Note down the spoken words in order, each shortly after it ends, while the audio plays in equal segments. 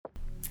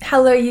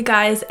Hello, you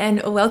guys,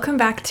 and welcome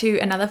back to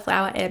another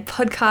Flower Air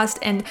podcast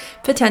and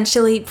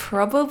potentially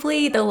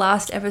probably the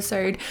last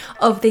episode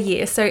of the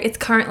year. So it's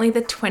currently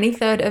the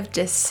 23rd of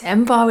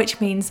December, which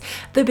means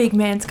the big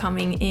man's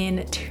coming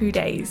in 2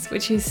 days,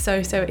 which is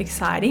so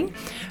exciting.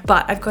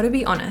 But I've got to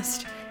be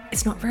honest,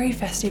 it's not very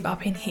festive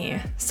up in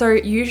here. So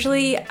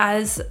usually,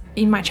 as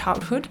in my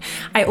childhood,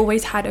 I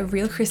always had a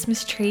real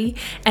Christmas tree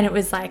and it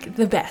was like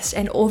the best,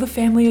 and all the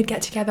family would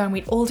get together and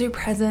we'd all do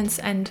presents,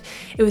 and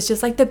it was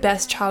just like the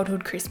best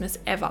childhood Christmas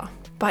ever.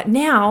 But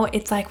now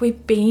it's like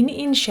we've been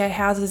in share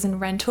houses and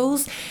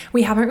rentals.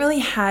 We haven't really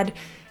had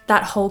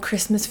that whole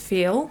Christmas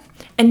feel.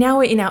 And now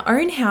we're in our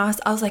own house.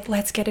 I was like,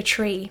 let's get a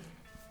tree.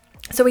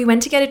 So we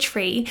went to get a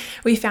tree.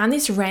 We found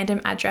this random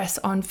address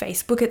on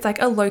Facebook. It's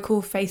like a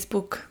local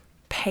Facebook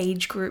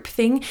page group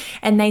thing,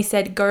 and they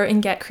said go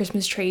and get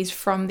Christmas trees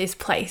from this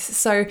place.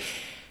 So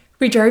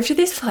we drove to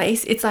this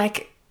place. It's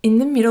like in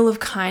the middle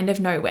of kind of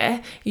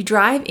nowhere. You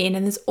drive in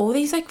and there's all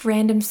these like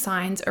random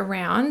signs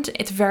around.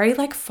 It's very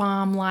like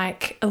farm,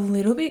 like a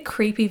little bit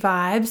creepy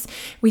vibes.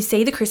 We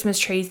see the Christmas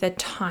trees, they're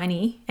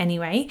tiny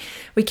anyway.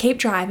 We keep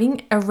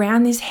driving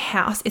around this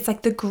house. It's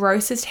like the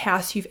grossest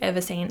house you've ever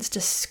seen. It's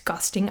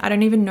disgusting. I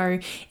don't even know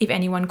if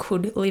anyone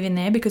could live in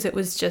there because it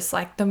was just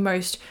like the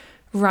most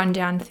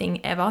rundown thing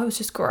ever. It was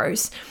just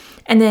gross.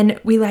 And then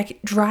we like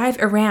drive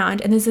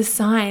around and there's a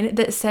sign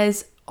that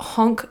says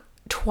honk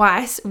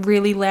twice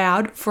really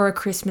loud for a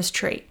Christmas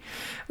tree.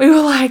 We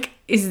were like,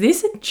 is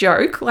this a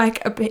joke?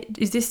 Like,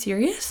 is this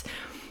serious?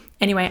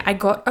 Anyway, I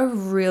got a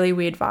really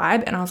weird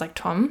vibe and I was like,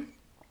 Tom,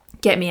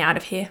 get me out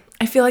of here.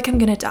 I feel like I'm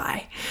gonna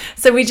die.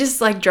 So we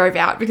just like drove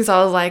out because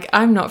I was like,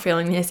 I'm not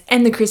feeling this.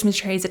 And the Christmas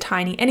trees are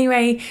tiny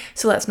anyway,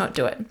 so let's not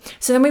do it.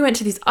 So then we went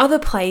to this other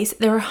place.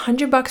 They were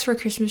 $100 for a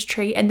Christmas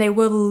tree and they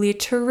were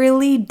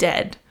literally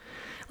dead.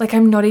 Like,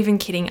 I'm not even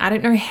kidding. I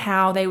don't know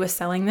how they were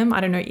selling them.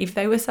 I don't know if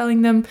they were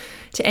selling them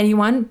to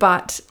anyone,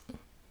 but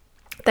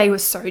they were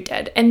so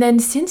dead. And then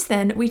since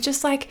then, we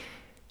just like,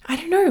 I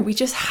don't know, we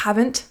just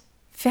haven't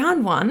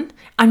found one.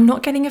 I'm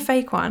not getting a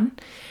fake one.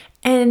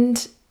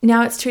 And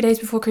now it's 2 days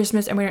before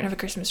Christmas and we don't have a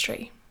Christmas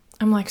tree.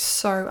 I'm like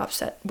so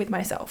upset with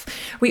myself.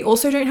 We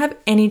also don't have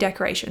any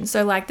decorations.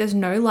 So like there's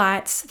no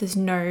lights, there's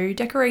no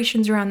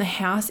decorations around the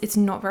house. It's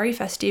not very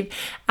festive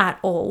at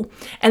all.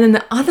 And then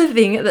the other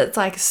thing that's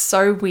like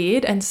so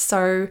weird and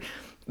so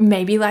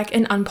maybe like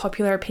an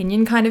unpopular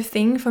opinion kind of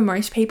thing for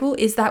most people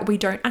is that we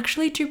don't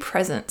actually do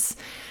presents.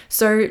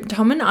 So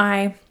Tom and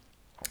I,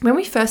 when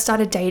we first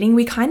started dating,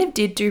 we kind of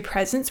did do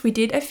presents. We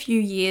did a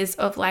few years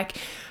of like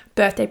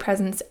birthday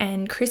presents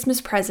and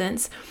Christmas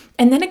presents.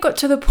 And then it got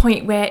to the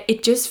point where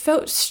it just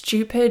felt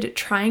stupid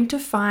trying to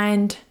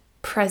find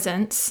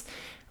presents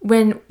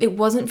when it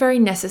wasn't very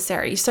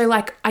necessary. So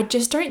like, I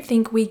just don't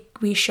think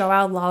we show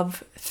our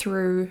love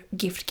through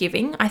gift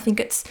giving. I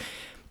think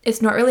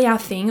it's not really our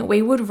thing.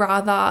 We would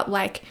rather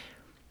like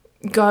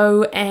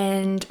go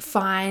and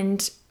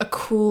find a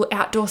cool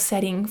outdoor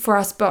setting for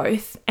us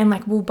both and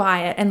like we'll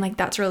buy it and like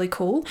that's really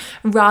cool,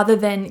 rather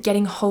than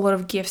getting a whole lot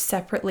of gifts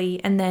separately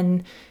and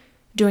then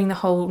doing the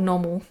whole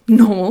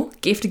normal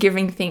gift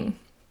giving thing.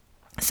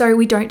 So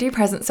we don't do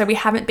presents. So we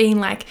haven't been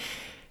like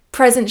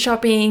present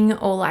shopping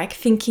or like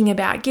thinking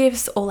about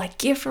gifts or like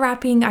gift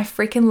wrapping. I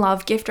freaking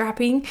love gift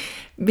wrapping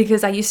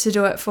because I used to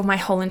do it for my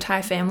whole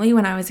entire family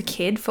when I was a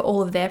kid for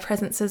all of their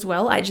presents as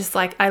well.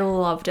 I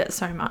loved it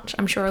so much.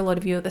 I'm sure a lot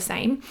of you are the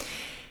same.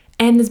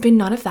 And there's been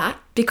none of that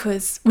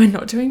because we're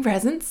not doing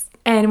presents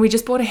and we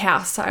just bought a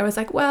house. So I was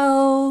like,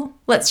 well,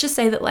 let's just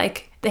say that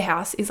like the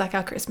house is like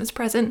our Christmas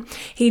present.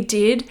 He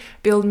did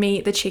build me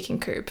the chicken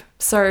coop.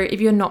 So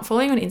if you're not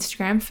following on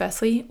Instagram,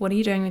 firstly, what are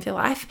you doing with your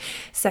life?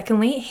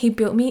 Secondly, he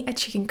built me a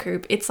chicken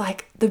coop. It's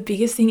like the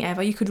biggest thing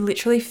ever. You could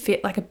literally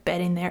fit like a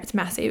bed in there. It's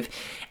massive.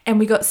 And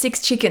we got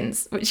 6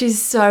 chickens, which is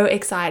so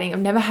exciting. I've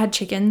never had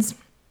chickens.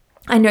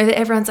 I know that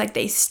everyone's like,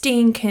 they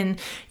stink and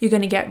you're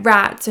going to get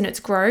rats and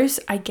it's gross.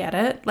 I get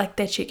it. Like,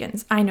 they're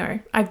chickens. I know.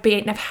 I've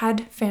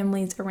had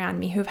families around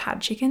me who've had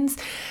chickens,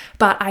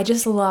 but I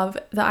just love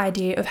the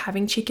idea of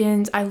having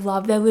chickens. I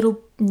love their little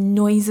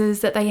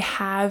noises that they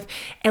have.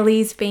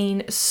 Ellie's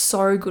been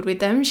so good with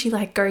them. She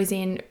like goes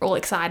in all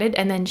excited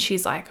and then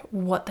she's like,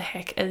 what the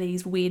heck are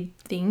these weird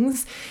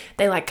things?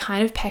 They like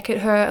kind of peck at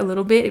her a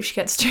little bit if she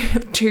gets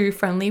too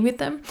friendly with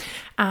them.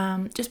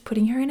 Just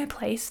putting her in her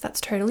place. That's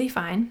totally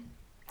fine.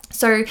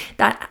 So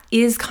that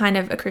is kind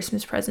of a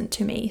Christmas present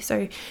to me.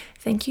 So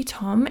thank you,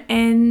 Tom.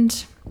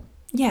 And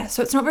yeah,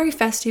 so it's not very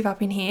festive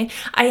up in here.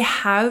 I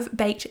have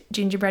baked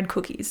gingerbread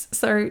cookies.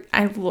 So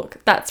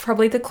that's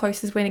probably the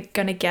closest we're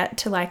going to get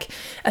to like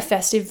a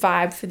festive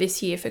vibe for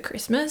this year for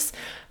Christmas.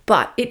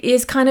 But it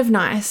is kind of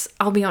nice,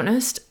 I'll be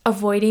honest,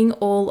 avoiding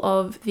all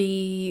of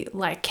the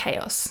like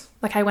chaos.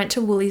 Like, I went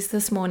to Woolies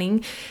this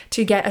morning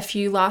to get a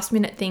few last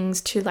minute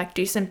things to like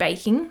do some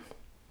baking,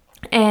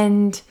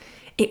 and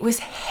it was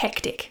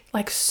hectic,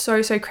 like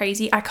so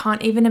crazy. I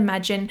can't even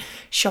imagine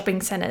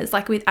shopping centers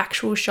like with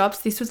actual shops.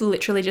 This was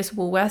literally just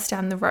Woolworths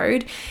down the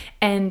road,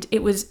 and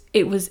it was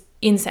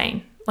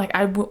insane. Like,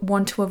 I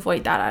want to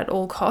avoid that at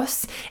all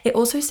costs. It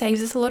also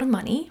saves us a lot of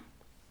money.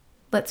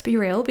 let's be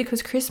real,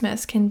 because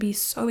Christmas can be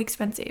so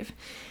expensive.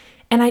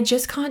 And I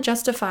just can't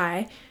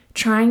justify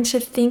trying to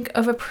think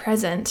of a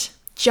present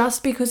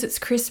just because it's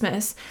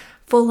Christmas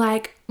for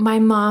like my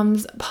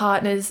mom's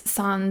partner's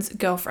son's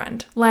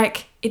girlfriend.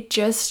 Like, it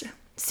just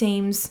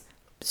seems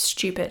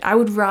stupid. I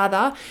would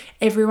rather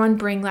everyone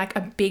bring like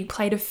a big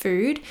plate of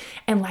food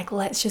and like,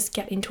 let's just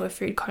get into a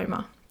food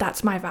coma.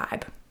 That's my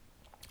vibe.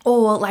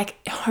 Or like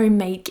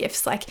homemade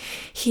gifts, like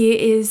here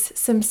is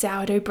some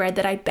sourdough bread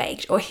that I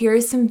baked, or here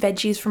is some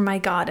veggies from my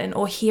garden,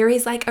 or here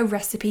is like a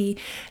recipe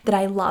that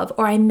I love,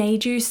 or I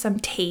made you some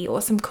tea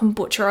or some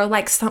kombucha, or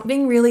like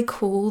something really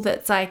cool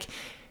that's like,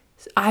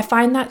 I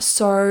find that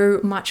so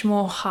much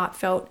more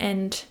heartfelt,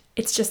 and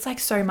it's just like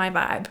so my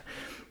vibe.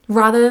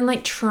 Rather than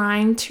like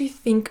trying to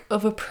think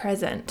of a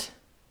present,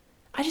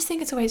 I just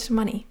think it's a waste of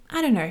money.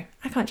 I don't know.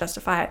 I can't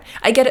justify it.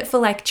 I get it for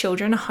like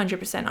children,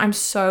 100%. I'm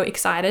so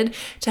excited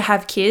to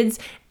have kids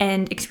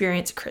and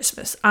experience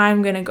Christmas.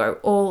 I'm going to go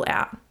all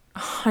out,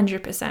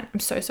 100%. I'm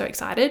so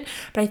excited.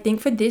 But I think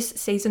for this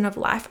season of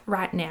life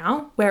right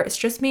now, where it's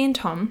just me and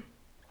Tom,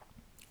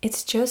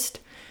 it's just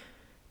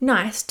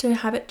nice to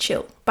have it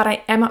chill. But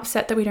I am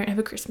upset that we don't have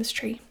a Christmas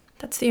tree.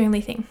 That's the only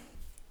thing.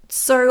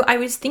 So I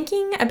was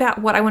thinking about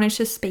what I wanted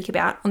to speak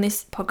about on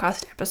this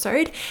podcast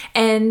episode,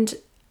 and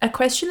a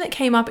question that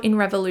came up in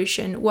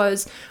Revolution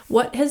was,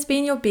 what has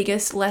been your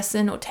biggest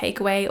lesson or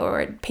takeaway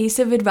or a piece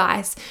of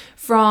advice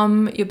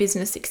from your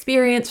business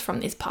experience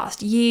from this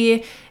past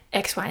year,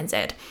 X, Y, and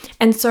Z?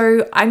 And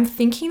so I'm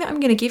thinking that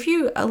I'm going to give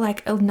you a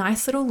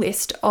nice little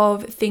list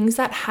of things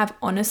that have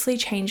honestly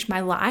changed my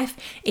life,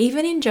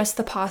 even in just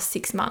the past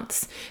 6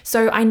 months.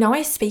 So I know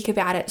I speak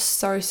about it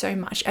so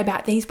much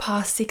about these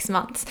past 6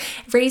 months.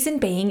 Reason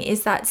being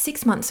is that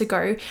 6 months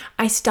ago,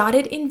 I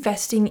started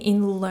investing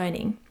in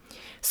learning.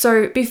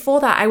 So before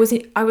that, I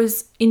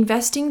was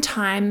investing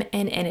time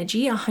and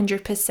energy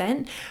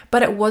 100%,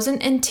 but it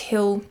wasn't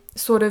until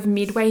sort of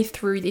midway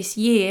through this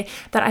year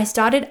that I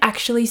started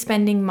actually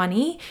spending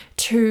money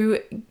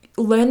to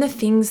learn the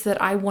things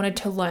that I wanted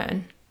to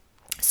learn.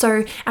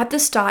 So at the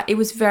start, it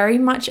was very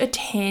much a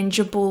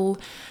tangible,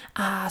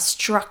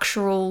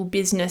 structural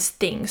business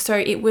thing. So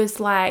it was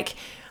like,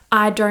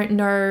 I don't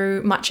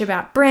know much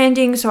about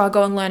branding, so I'll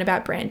go and learn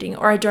about branding.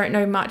 Or I don't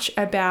know much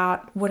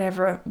about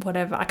whatever.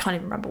 I can't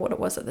even remember what it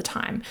was at the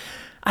time.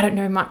 I don't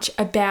know much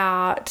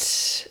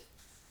about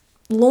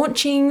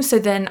launching, so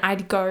then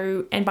I'd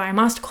go and buy a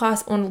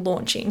masterclass on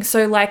launching.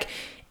 So like,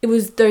 it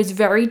was those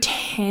very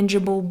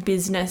tangible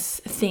business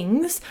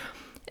things.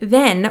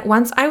 Then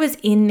once I was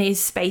in these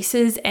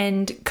spaces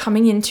and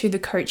coming into the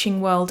coaching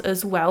world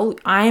as well,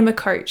 I am a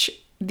coach.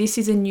 This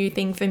is a new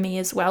thing for me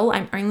as well.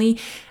 I'm only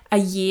a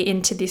year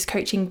into this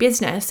coaching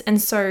business.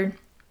 And so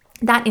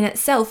that in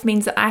itself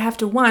means that I have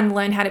to, one,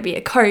 learn how to be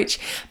a coach,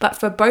 but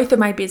for both of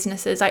my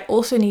businesses, I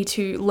also need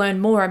to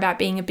learn more about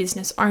being a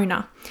business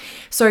owner.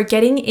 So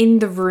getting in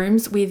the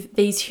rooms with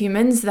these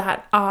humans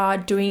that are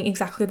doing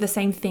exactly the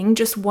same thing,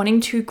 just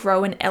wanting to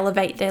grow and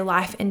elevate their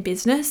life and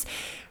business,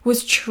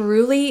 was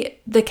truly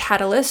the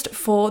catalyst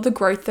for the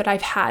growth that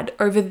I've had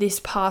over this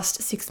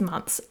past 6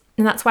 months.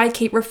 And that's why I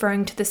keep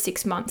referring to the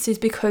 6 months, is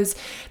because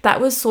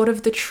that was sort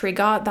of the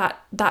trigger,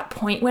 that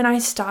point when I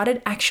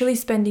started actually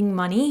spending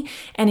money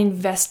and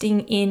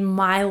investing in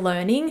my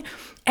learning.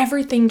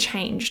 Everything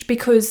changed,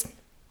 because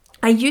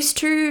I used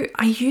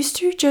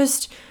to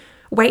just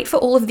wait for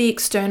all of the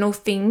external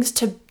things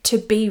to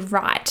be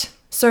right.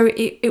 So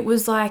it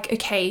was like,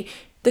 okay,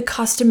 the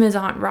customers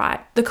aren't right,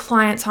 the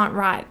clients aren't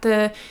right,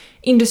 the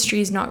industry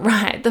is not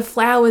right, the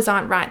flowers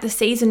aren't right, the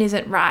season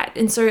isn't right.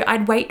 And so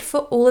I'd wait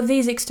for all of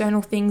these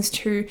external things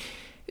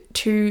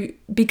to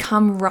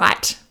become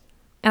right.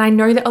 And I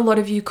know that a lot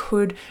of you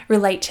could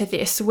relate to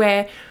this,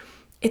 where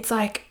it's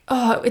like,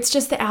 oh, it's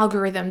just the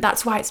algorithm,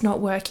 that's why it's not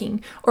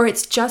working. Or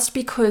it's just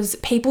because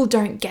people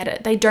don't get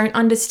it. They don't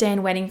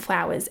understand wedding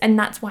flowers, and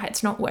that's why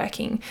it's not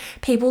working.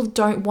 People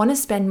don't want to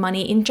spend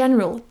money in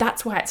general.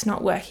 That's why it's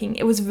not working.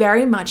 It was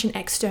very much an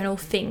external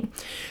thing.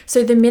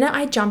 So the minute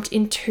I jumped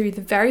into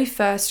the very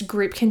first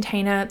group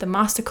container, the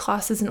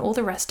masterclasses and all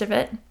the rest of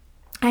it,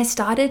 I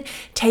started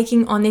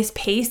taking on this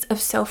piece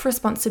of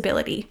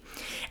self-responsibility.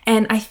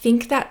 And I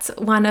think that's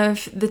one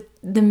of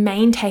the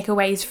main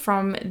takeaways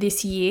from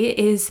this year,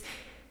 is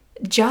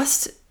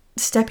just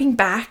stepping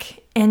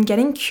back and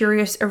getting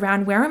curious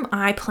around, where am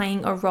I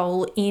playing a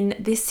role in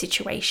this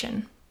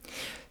situation?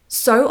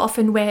 So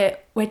often we're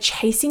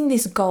chasing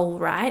this goal,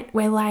 right?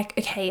 We're like,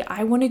 okay,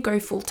 I want to go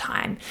full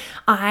time.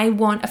 I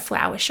want a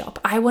flower shop.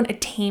 I want a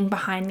team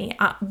behind me,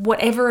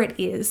 whatever it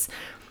is.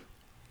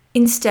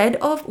 Instead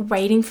of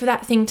waiting for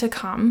that thing to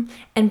come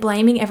and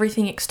blaming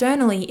everything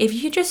externally, if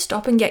you just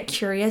stop and get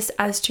curious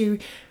as to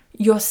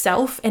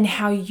yourself and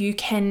how you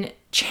can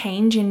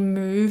change and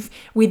move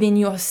within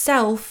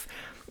yourself,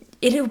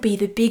 it'll be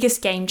the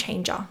biggest game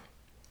changer.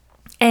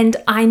 And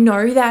I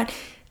know that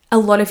a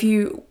lot of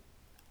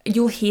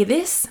you'll hear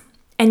this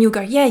and you'll go,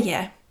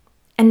 yeah.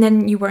 and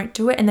then you won't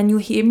do it. And then you'll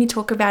hear me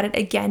talk about it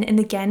again and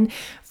again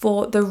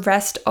for the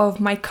rest of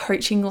my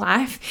coaching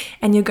life.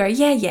 And you'll go,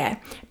 yeah.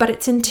 But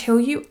it's until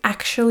you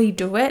actually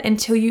do it,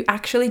 until you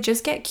actually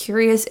just get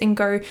curious and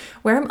go,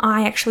 where am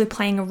I actually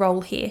playing a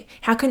role here?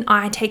 How can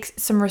I take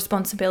some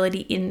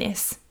responsibility in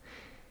this?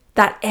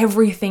 That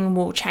everything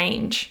will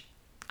change.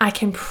 I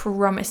can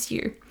promise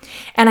you.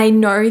 And I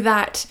know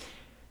that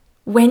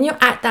when you're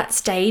at that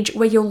stage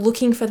where you're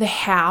looking for the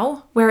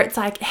how, where it's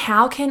like,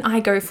 how can I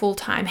go full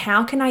time?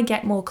 How can I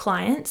get more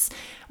clients?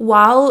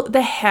 While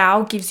the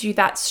how gives you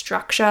that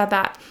structure,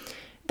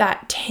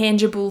 that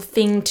tangible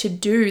thing to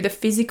do, the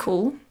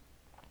physical,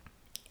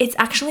 it's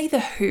actually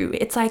the who.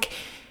 It's like,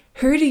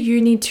 who do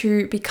you need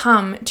to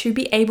become to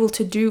be able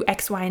to do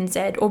X, Y, and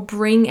Z, or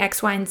bring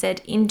X, Y, and Z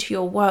into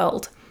your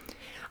world?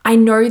 I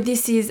know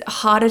this is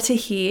harder to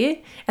hear,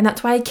 and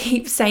that's why I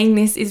keep saying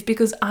this, is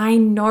because I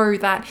know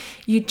that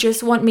you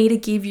just want me to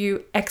give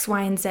you X,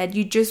 Y, and Z.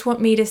 You just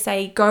want me to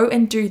say, go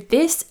and do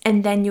this,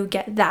 and then you'll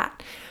get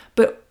that.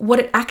 But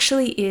what it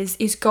actually is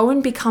go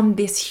and become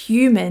this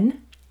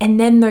human, and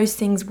then those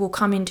things will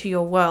come into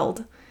your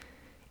world.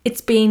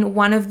 It's been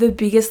one of the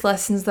biggest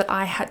lessons that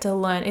I had to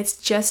learn. It's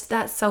just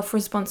that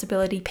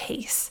self-responsibility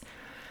piece.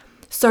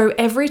 So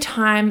every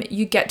time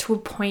you get to a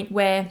point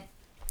where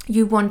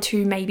you want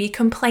to maybe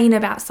complain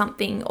about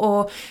something,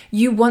 or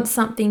you want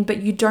something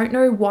but you don't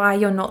know why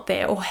you're not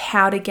there or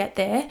how to get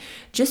there,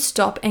 just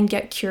stop and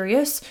get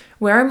curious.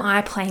 Where am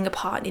I playing a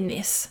part in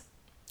this?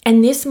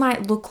 And this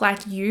might look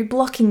like you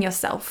blocking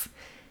yourself.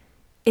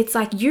 It's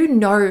like, you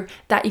know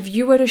that if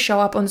you were to show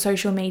up on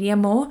social media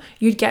more,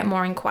 you'd get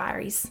more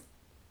inquiries.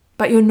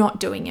 But you're not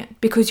doing it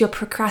because you're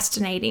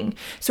procrastinating.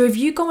 So if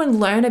you go and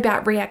learn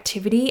about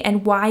reactivity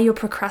and why you're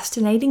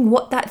procrastinating,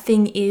 what that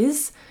thing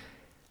is,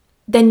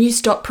 then you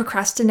stop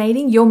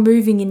procrastinating, you're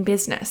moving in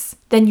business.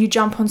 Then you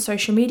jump on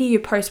social media, you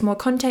post more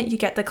content, you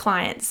get the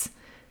clients.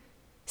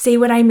 See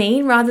what I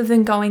mean? Rather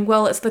than going,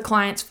 well, it's the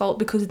client's fault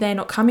because they're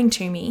not coming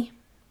to me,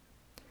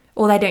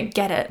 or they don't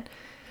get it,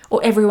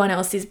 or everyone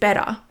else is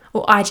better,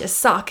 or I just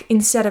suck.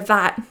 Instead of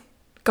that,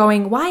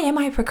 going, why am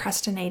I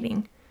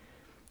procrastinating?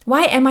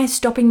 Why am I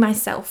stopping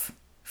myself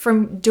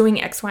from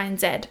doing X, Y, and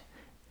Z?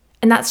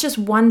 And that's just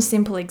one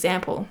simple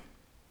example.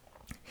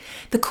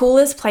 The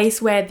coolest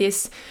place where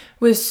this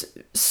was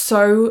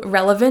so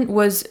relevant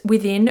was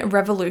within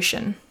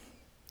Revolution.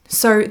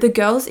 So the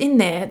girls in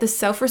there, the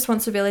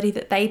self-responsibility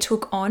that they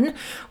took on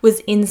was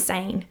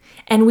insane.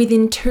 And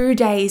within 2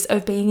 days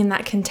of being in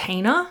that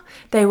container,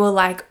 they were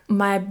like,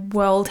 my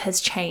world has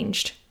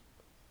changed.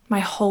 My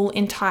whole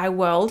entire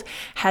world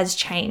has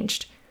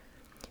changed.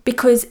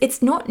 Because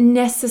it's not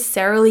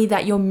necessarily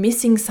that you're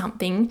missing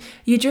something,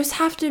 you just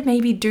have to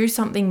maybe do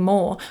something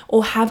more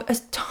or have a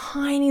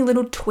tiny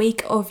little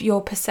tweak of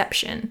your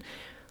perception.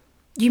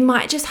 You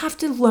might just have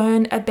to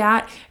learn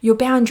about your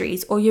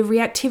boundaries or your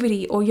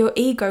reactivity or your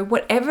ego,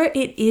 whatever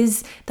it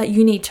is that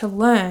you need to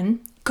learn,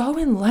 go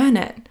and learn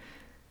it.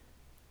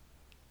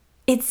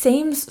 It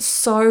seems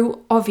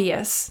so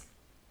obvious.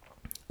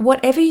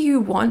 Whatever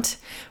you want,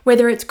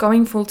 whether it's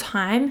going full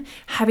time,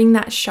 having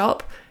that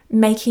shop,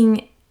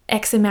 making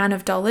X amount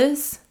of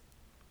dollars,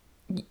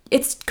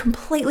 it's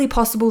completely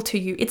possible to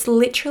you. It's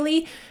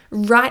literally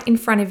right in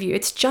front of you.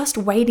 It's just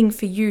waiting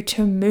for you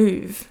to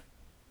move.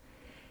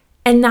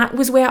 And that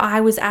was where I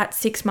was at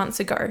 6 months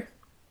ago.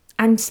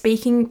 I'm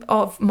speaking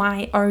of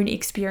my own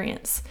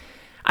experience.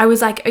 I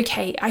was like,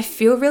 okay, I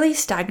feel really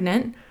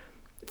stagnant.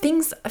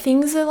 Things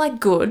are like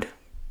good,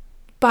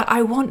 but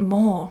I want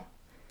more.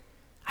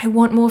 I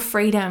want more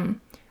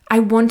freedom. I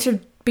want to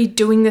be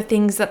doing the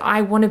things that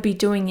I want to be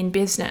doing in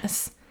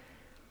business.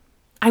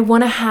 I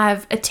want to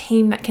have a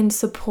team that can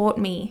support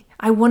me.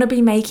 I want to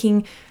be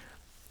making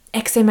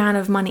X amount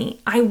of money.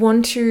 I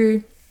want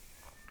to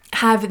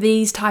have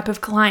these type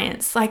of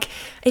clients. Like,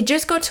 it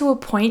just got to a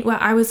point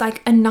where I was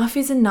like, enough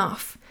is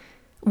enough.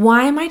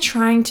 Why am I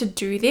trying to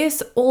do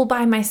this all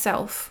by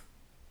myself?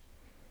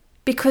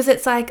 Because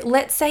it's like,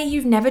 let's say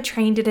you've never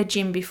trained at a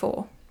gym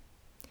before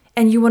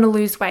and you want to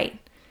lose weight.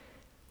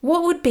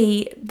 What would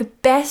be the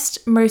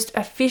best, most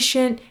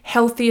efficient,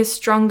 healthiest,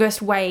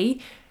 strongest way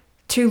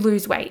to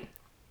lose weight?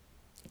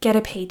 Get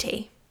a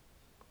PT,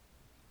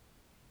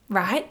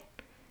 right?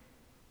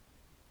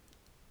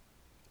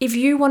 If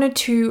you wanted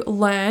to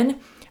learn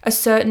a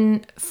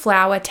certain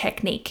flower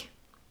technique,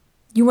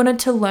 you wanted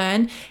to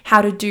learn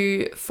how to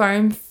do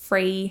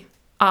foam-free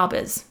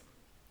arbors,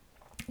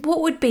 what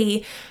would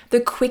be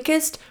the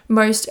quickest,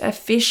 most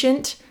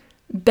efficient,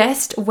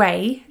 best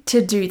way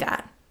to do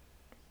that?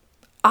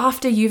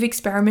 After you've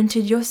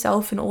experimented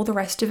yourself and all the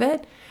rest of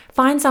it,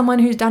 find someone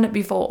who's done it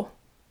before.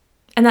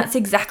 And that's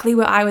exactly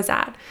where I was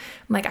at.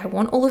 I'm like, I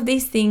want all of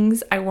these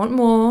things. I want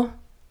more.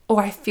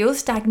 Or I feel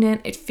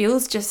stagnant. I feel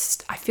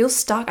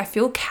stuck. I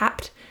feel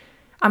capped.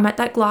 I'm at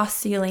that glass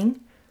ceiling.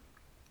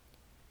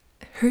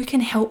 Who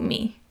can help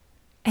me?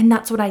 And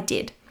that's what I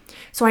did.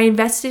 So I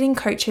invested in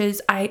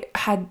coaches. I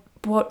had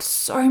bought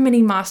so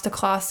many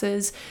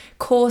masterclasses,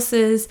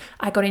 courses.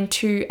 I got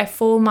into a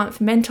 4-month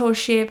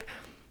mentorship.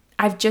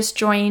 I've just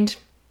joined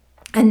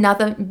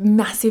another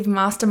massive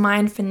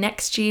mastermind for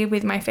next year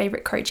with my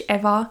favorite coach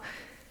ever.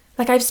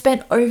 Like, I've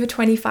spent over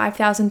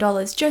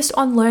 $25,000 just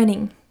on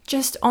learning,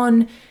 just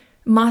on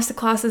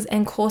masterclasses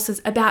and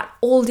courses about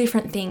all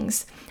different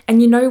things.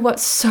 And you know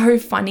what's so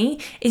funny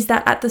is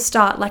that at the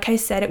start, like I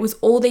said, it was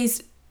all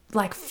these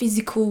like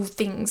physical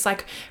things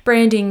like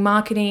branding,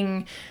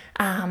 marketing,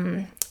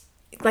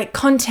 like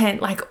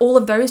content, like all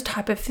of those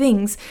type of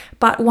things.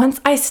 But once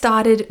I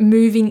started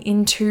moving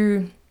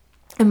into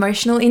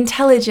emotional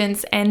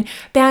intelligence and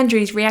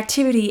boundaries,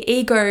 reactivity,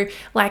 ego,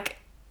 like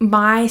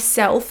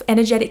myself,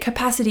 energetic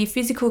capacity,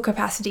 physical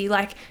capacity,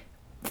 like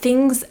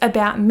things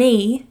about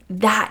me,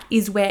 that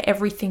is where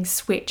everything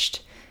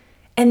switched.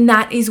 And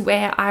that is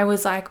where I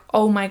was like,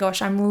 oh my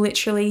gosh, I'm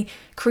literally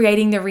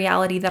creating the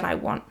reality that I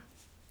want.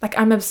 Like,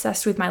 I'm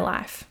obsessed with my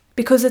life,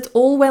 because it's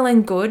all well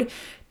and good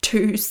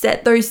to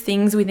set those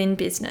things within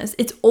business.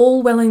 It's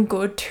all well and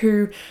good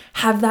to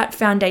have that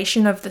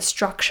foundation of the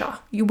structure.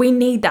 We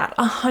need that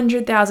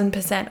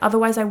 100,000%.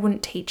 Otherwise, I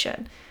wouldn't teach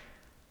it.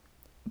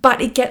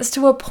 But it gets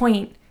to a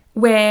point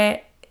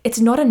where it's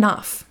not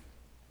enough.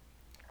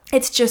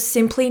 It's just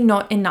simply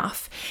not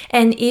enough.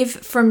 And if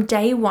from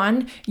day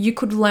one you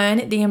could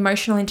learn the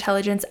emotional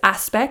intelligence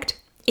aspect,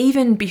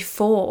 even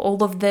before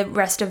all of the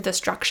rest of the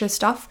structure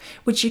stuff,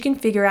 which you can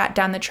figure out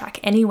down the track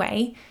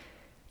anyway,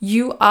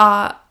 you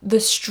are the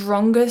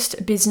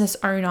strongest business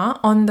owner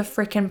on the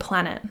freaking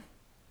planet.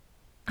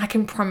 I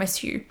can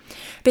promise you.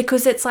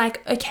 Because it's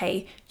like,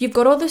 okay, you've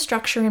got all the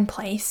structure in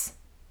place.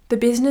 The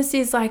business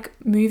is like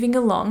moving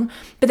along.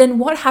 But then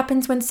what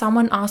happens when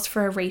someone asks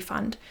for a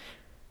refund?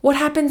 What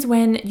happens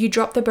when you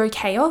drop the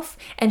bouquet off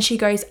and she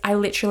goes, I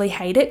literally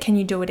hate it. Can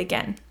you do it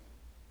again?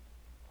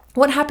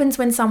 What happens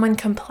when someone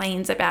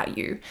complains about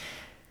you?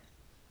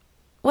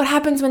 What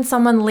happens when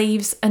someone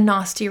leaves a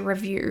nasty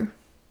review?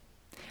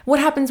 What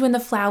happens when the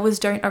flowers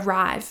don't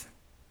arrive?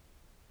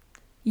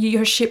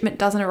 Your shipment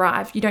doesn't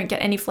arrive. You don't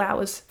get any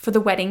flowers for the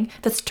wedding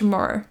that's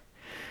tomorrow.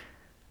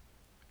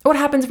 What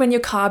happens when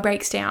your car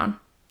breaks down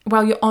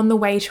while you're on the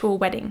way to a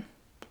wedding?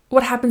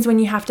 What happens when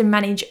you have to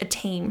manage a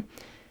team?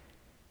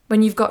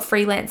 When you've got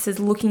freelancers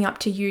looking up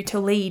to you to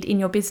lead in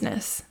your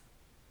business?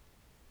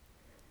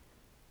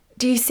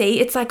 Do you see?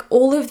 It's like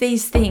all of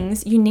these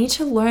things, you need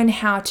to learn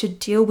how to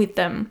deal with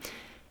them.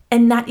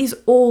 And that is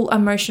all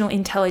emotional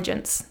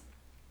intelligence.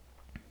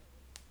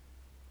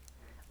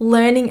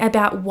 Learning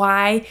about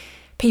why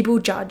people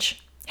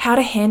judge, how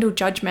to handle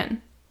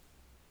judgment.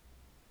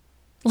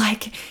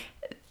 Like,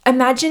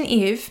 imagine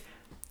if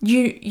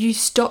you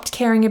stopped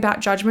caring about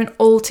judgment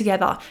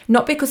altogether.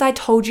 Not because I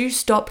told you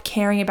stop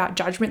caring about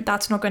judgment,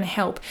 that's not going to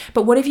help.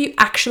 But what if you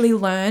actually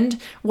learned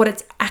what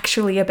it's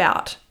actually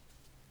about?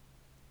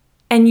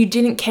 And you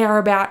didn't care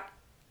about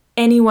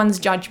anyone's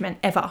judgment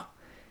ever.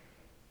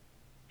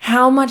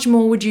 How much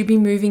more would you be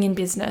moving in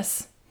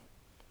business?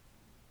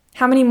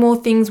 How many more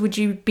things would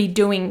you be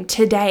doing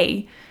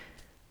today?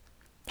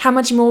 How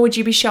much more would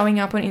you be showing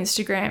up on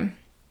Instagram?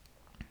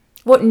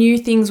 What new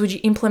things would you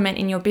implement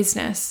in your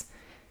business?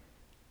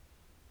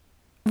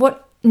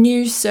 What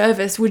new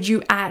service would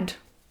you add?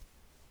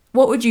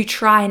 What would you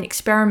try and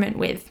experiment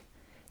with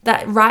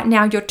that right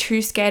now you're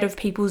too scared of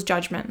people's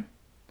judgment?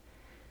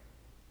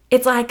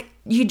 It's like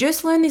you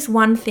just learn this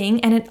one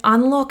thing and it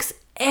unlocks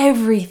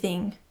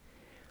everything.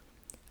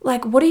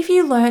 Like, what if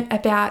you learned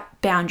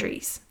about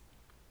boundaries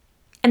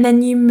and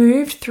then you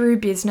moved through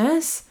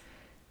business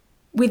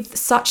with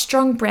such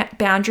strong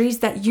boundaries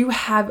that you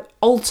have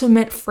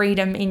ultimate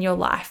freedom in your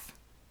life,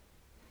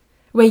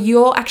 where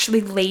you're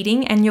actually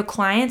leading and your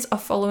clients are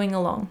following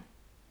along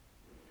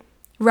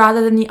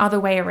rather than the other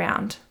way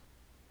around?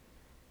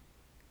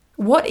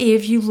 What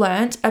if you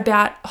learnt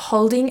about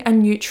holding a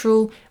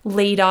neutral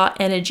leader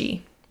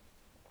energy,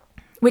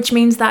 which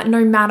means that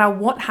no matter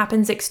what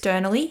happens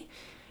externally,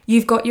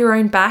 you've got your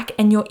own back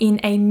and you're in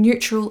a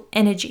neutral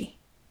energy?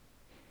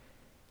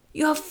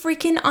 You're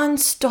freaking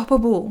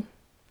unstoppable.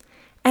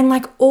 And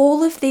like,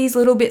 all of these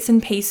little bits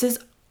and pieces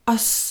are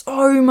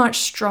so much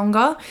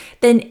stronger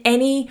than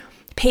any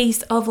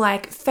piece of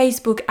like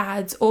Facebook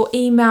ads or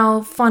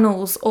email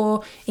funnels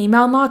or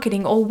email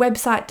marketing or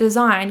website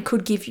design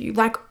could give you.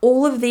 Like,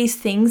 all of these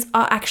things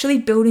are actually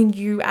building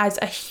you as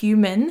a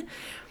human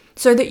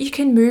so that you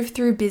can move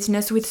through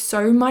business with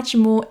so much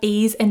more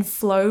ease and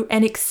flow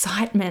and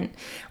excitement.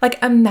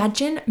 Like,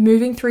 imagine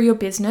moving through your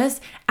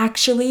business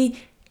actually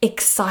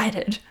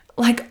excited.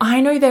 Like, I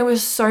know there were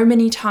so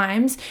many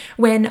times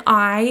when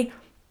I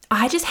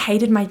just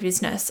hated my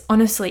business,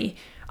 honestly.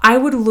 I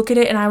would look at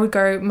it and I would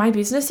go, my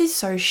business is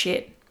so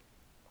shit.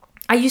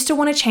 I used to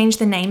want to change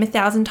the name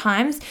 1,000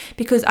 times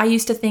because I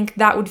used to think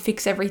that would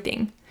fix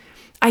everything.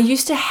 I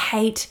used to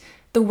hate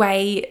the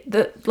way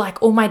that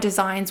like all my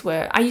designs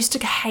were. I used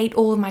to hate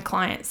all of my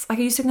clients. Like,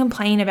 I used to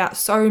complain about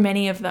so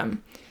many of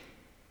them.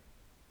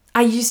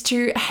 I used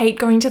to hate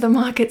going to the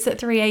markets at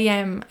 3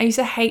 a.m. I used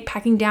to hate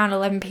packing down at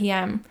 11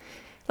 p.m.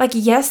 Like,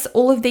 yes,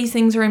 all of these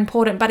things are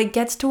important, but it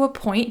gets to a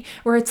point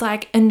where it's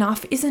like,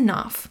 enough is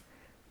enough.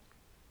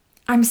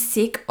 I'm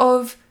sick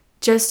of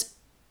just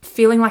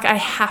feeling like I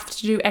have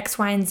to do X,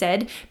 Y, and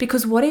Z.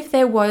 Because what if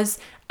there was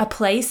a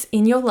place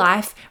in your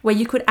life where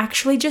you could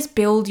actually just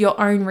build your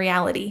own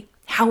reality,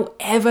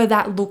 however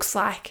that looks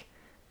like?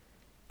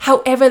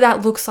 However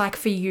that looks like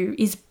for you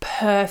is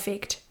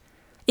perfect.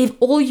 If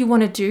all you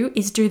want to do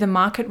is do the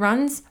market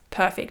runs,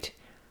 perfect.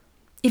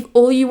 If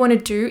all you want to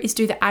do is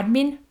do the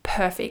admin,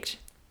 perfect.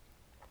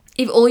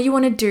 If all you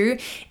want to do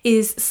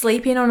is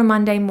sleep in on a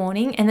Monday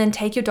morning and then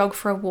take your dog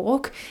for a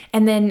walk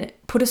and then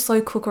put a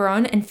slow cooker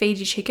on and feed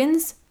your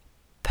chickens,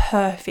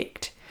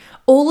 perfect.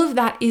 All of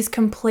that is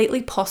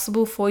completely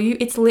possible for you.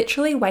 It's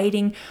literally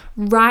waiting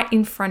right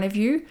in front of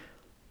you.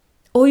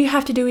 All you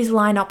have to do is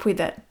line up with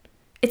it.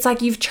 It's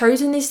like you've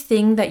chosen this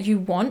thing that you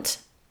want,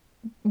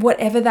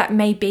 whatever that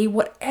may be,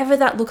 whatever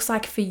that looks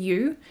like for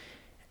you.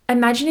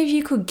 Imagine if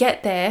you could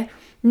get there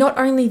not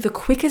only the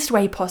quickest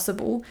way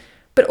possible,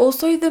 but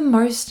also the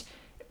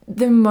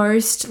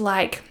most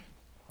like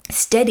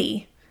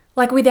steady,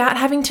 like without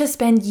having to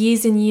spend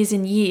years and years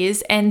and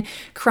years and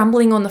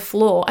crumbling on the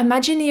floor.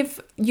 Imagine if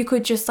you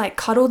could just like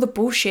cut all the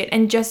bullshit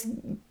and just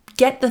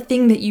get the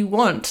thing that you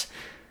want.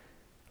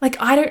 Like,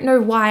 I don't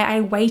know why I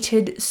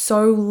waited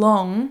so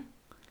long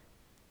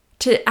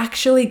to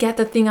actually get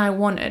the thing I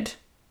wanted.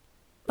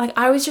 Like,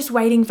 I was just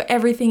waiting for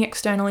everything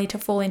externally to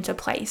fall into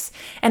place.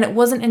 And it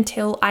wasn't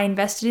until I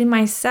invested in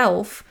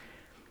myself,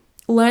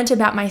 learned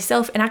about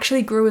myself, and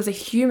actually grew as a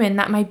human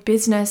that my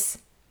business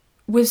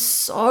was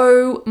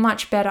so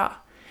much better.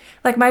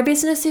 Like, my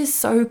business is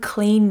so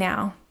clean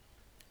now.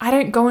 I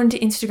don't go into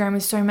Instagram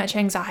with so much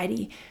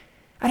anxiety.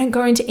 I don't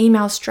go into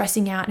email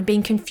stressing out and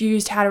being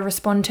confused how to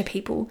respond to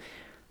people.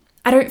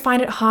 I don't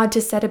find it hard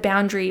to set a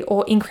boundary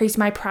or increase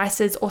my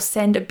prices or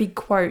send a big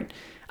quote.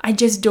 I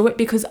just do it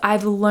because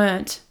I've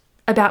learnt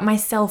about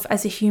myself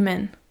as a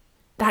human.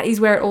 That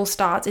is where it all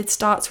starts. It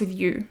starts with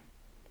you.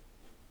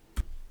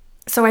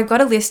 So I've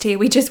got a list here.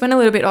 We just went a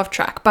little bit off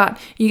track, but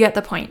you get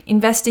the point.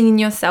 Investing in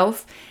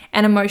yourself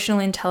and emotional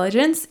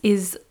intelligence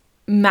is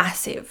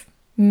massive,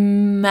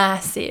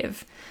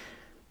 massive.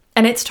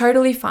 And it's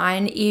totally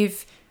fine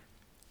if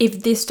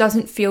this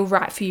doesn't feel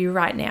right for you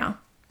right now.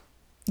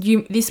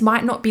 This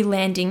might not be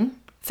landing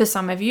for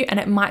some of you, and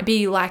it might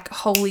be like,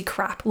 holy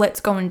crap,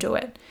 let's go and do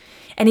it.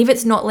 And if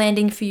it's not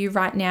landing for you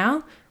right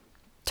now,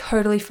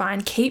 totally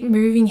fine. Keep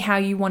moving how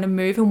you want to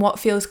move and what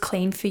feels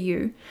clean for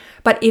you.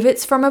 But if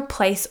it's from a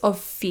place of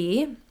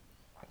fear,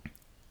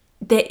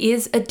 there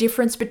is a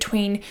difference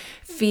between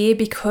fear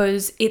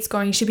because it's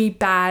going to be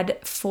bad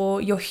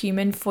for your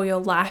human, for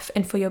your life,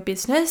 and for your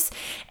business,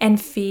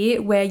 and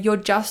fear where you're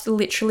just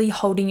literally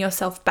holding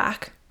yourself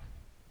back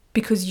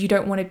because you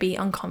don't want to be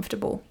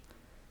uncomfortable.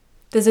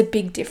 There's a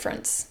big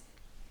difference.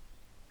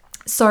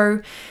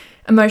 So,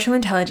 emotional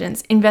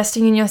intelligence,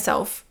 investing in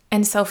yourself,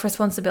 and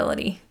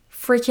self-responsibility,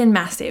 freaking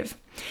massive.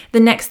 The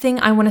next thing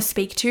I want to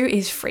speak to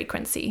is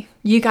frequency.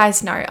 You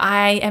guys know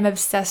I am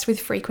obsessed with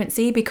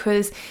frequency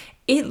because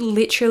it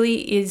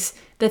literally is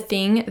the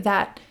thing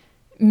that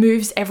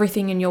moves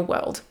everything in your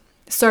world.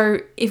 So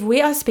if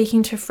we are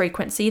speaking to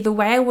frequency, the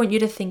way I want you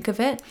to think of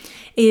it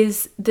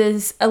is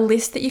there's a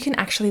list that you can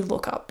actually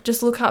look up.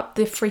 Just look up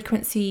the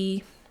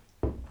frequency.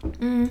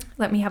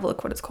 Let me have a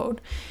look what it's called.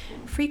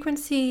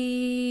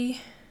 Frequency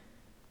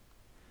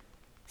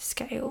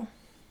scale.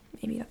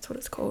 Maybe that's what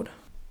it's called.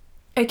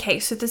 Okay,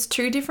 so there's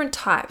two different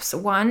types.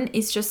 One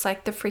is just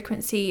like the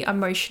frequency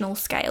emotional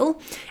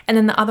scale, and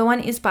then the other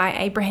one is by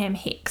Abraham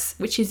Hicks,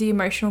 which is the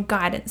emotional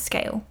guidance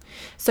scale.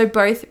 So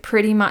both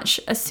pretty much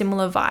a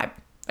similar vibe.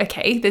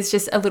 Okay, there's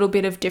just a little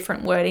bit of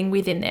different wording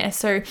within there.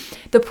 So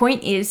the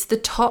point is the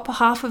top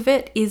half of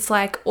it is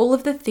like all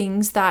of the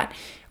things that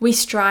we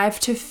strive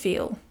to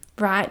feel,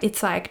 right?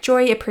 It's like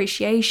joy,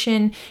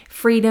 appreciation,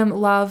 freedom,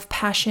 love,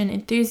 passion,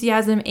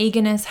 enthusiasm,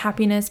 eagerness,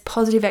 happiness,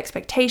 positive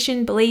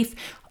expectation, belief,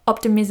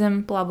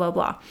 optimism, blah, blah,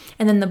 blah.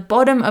 And then the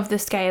bottom of the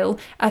scale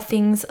are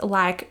things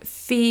like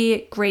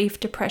fear,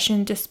 grief,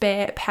 depression,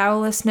 despair,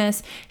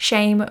 powerlessness,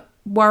 shame,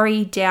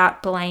 worry,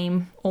 doubt,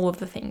 blame, all of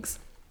the things.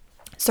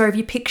 So if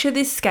you picture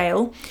this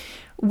scale,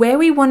 where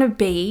we want to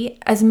be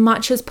as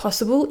much as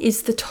possible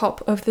is the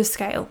top of the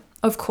scale,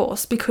 of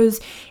course, because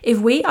if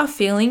we are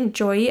feeling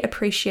joy,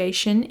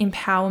 appreciation,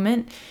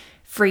 empowerment,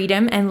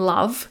 freedom, and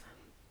love,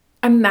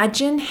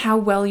 imagine how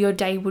well your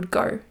day would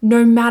go,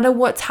 no matter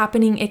what's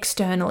happening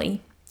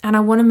externally. And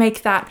I want to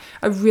make that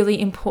a really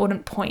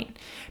important point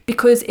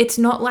because it's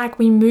not like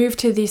we move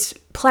to this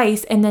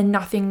place and then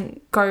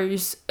nothing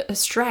goes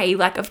astray.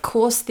 Like, of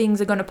course, things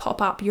are going to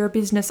pop up. You're a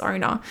business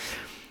owner.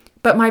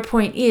 But my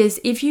point is,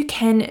 if you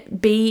can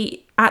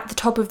be at the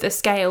top of the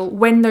scale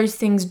when those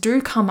things do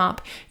come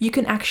up, you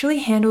can actually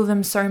handle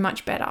them so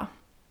much better.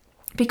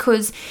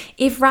 Because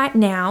if right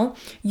now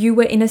you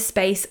were in a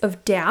space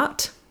of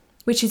doubt,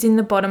 which is in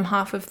the bottom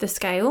half of the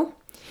scale,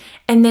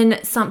 and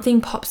then something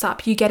pops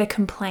up, you get a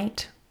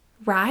complaint,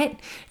 right?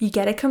 You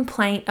get a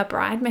complaint, a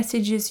bride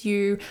messages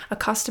you, a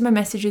customer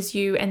messages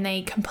you, and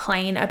they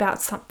complain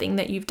about something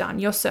that you've done,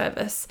 your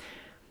service.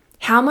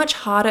 How much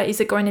harder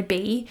is it going to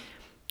be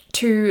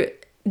to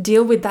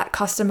deal with that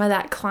customer,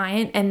 that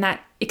client, and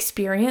that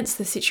experience,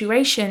 the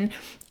situation,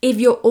 if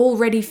you're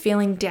already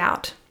feeling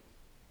doubt.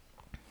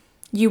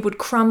 You would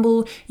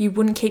crumble, you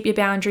wouldn't keep your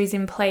boundaries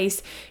in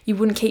place, you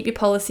wouldn't keep your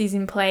policies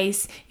in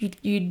place,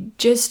 you'd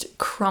just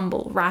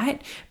crumble, right?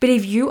 But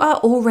if you are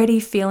already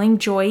feeling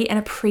joy and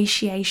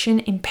appreciation,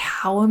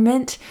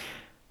 empowerment,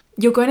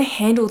 you're going to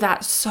handle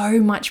that so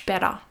much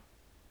better.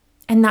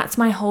 And that's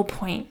my whole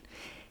point.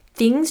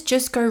 Things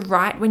just go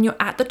right when you're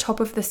at the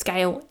top of the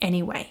scale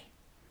anyway.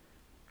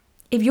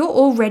 If you're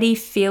already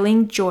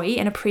feeling joy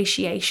and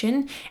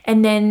appreciation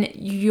and then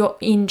you're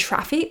in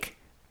traffic,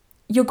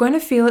 you're going to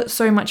feel it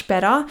so much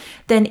better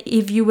than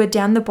if you were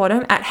down the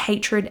bottom at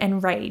hatred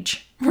and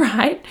rage,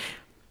 right?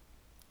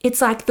 It's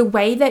like the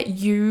way that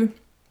you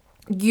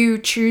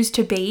choose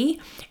to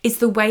be is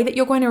the way that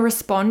you're going to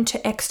respond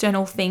to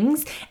external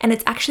things, and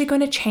it's actually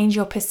going to change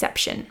your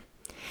perception.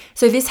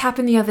 So this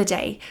happened the other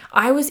day.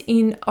 I was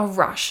in a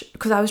rush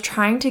because I was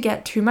trying to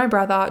get to my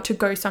brother to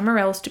go somewhere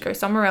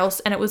else,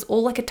 and it was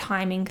all like a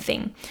timing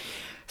thing.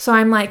 So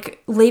I'm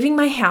like leaving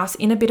my house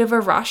in a bit of a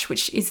rush,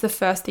 which is the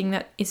first thing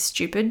that is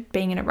stupid,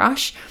 being in a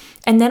rush.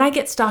 And then I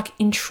get stuck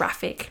in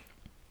traffic,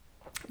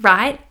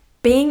 right?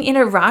 Being in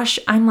a rush,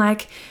 I'm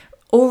like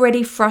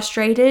already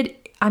frustrated,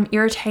 I'm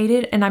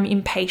irritated, and I'm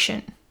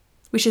impatient,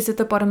 which is at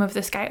the bottom of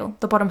the scale,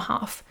 the bottom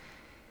half.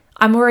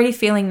 I'm already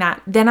feeling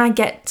that. Then I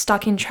get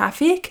stuck in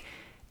traffic.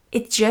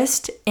 It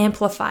just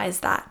amplifies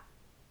that.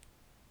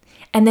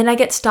 And then I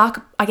get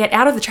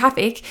out of the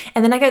traffic,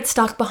 and then I get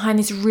stuck behind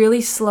this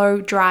really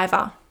slow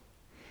driver.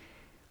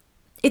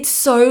 It's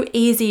so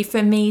easy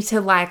for me to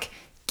like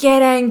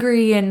get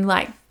angry and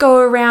like go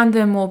around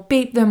them or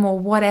beat them or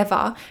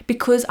whatever,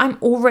 because I'm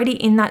already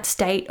in that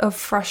state of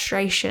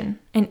frustration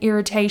and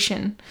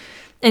irritation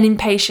and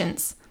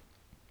impatience.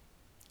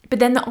 But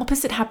then the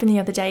opposite happened the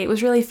other day. It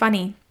was really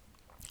funny.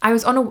 I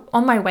was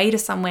on my way to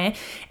somewhere,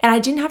 and I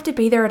didn't have to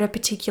be there at a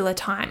particular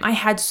time. I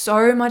had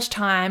so much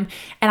time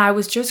and I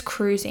was just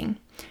cruising.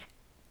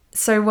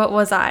 So what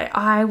was I?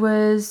 I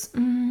was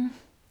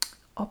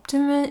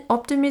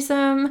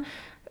optimism.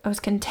 I was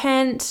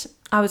content.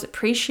 I was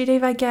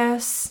appreciative, I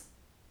guess.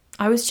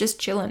 I was just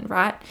chilling,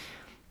 right?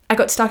 I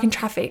got stuck in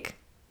traffic.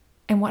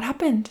 And what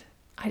happened?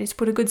 I just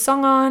put a good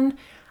song on.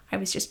 I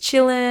was just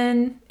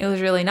chilling. It was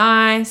really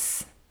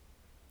nice.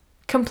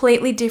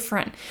 Completely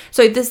different.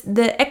 So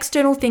the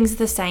external things are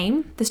the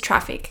same. There's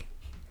traffic.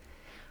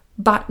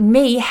 But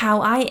me, how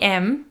I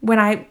am when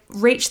I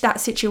reach that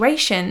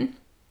situation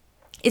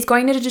is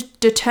going to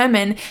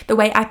determine the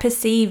way I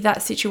perceive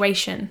that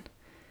situation.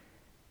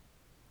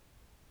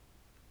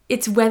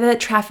 It's whether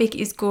traffic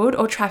is good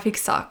or traffic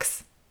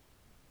sucks.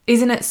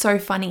 Isn't it so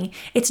funny?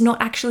 It's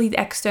not actually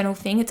the external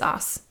thing, it's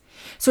us.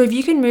 So if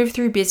you can move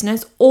through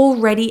business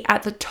already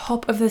at the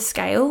top of the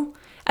scale,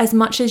 as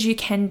much as you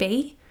can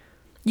be,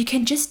 you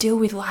can just deal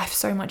with life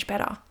so much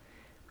better.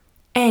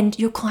 And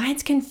your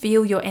clients can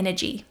feel your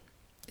energy.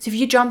 So if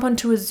you jump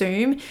onto a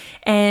Zoom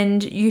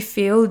and you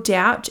feel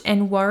doubt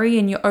and worry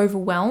and you're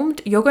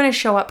overwhelmed, you're going to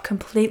show up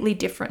completely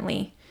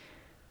differently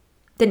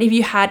than if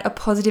you had a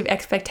positive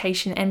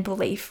expectation and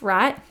belief,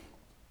 right?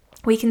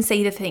 We can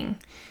see the thing.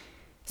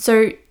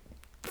 So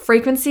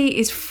frequency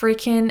is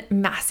freaking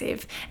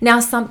massive. Now,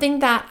 something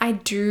that I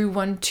do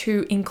want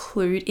to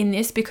include in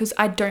this, because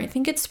I don't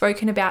think it's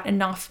spoken about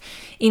enough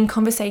in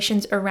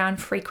conversations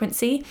around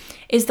frequency,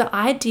 is the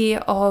idea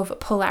of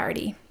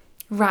polarity,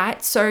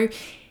 right? So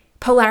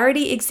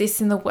polarity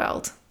exists in the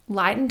world,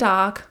 light and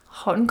dark,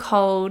 hot and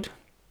cold,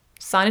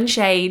 sun and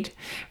shade,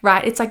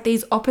 right? It's like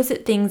these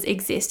opposite things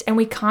exist, and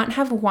we can't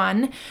have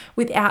one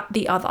without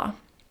the other.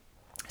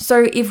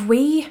 So if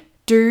we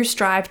do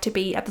strive to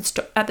be at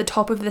the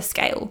top of the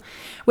scale,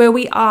 where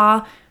we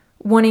are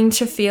wanting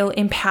to feel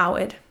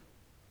empowered,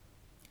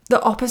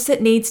 the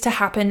opposite needs to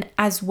happen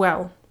as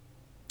well.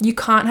 You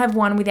can't have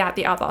one without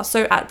the other.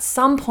 So at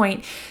some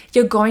point,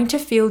 you're going to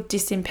feel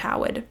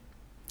disempowered.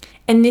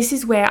 And this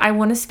is where I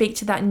want to speak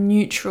to that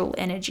neutral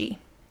energy.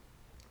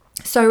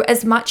 So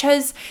as much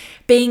as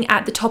being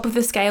at the top of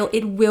the scale,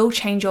 it will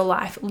change your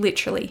life,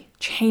 literally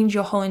change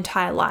your whole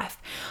entire life.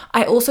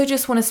 I also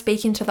just want to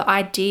speak into the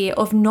idea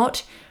of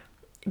not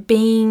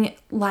being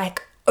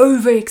like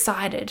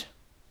overexcited,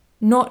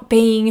 not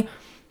being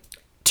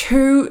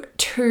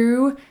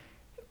too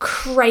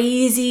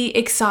crazy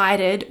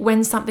excited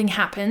when something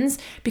happens,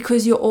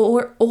 because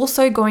you're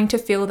also going to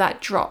feel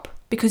that drop,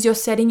 because you're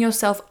setting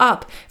yourself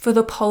up for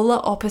the polar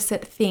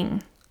opposite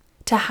thing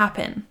to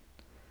happen.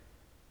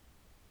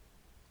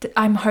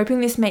 I'm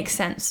hoping this makes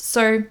sense.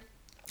 So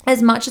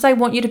as much as I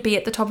want you to be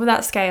at the top of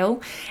that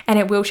scale, and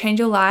it will change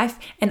your life,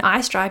 and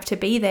I strive to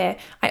be there,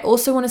 I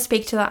also want to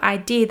speak to the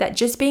idea that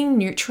just being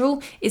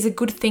neutral is a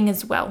good thing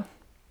as well.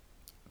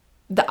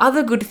 The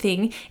other good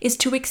thing is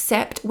to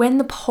accept when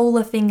the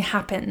polar thing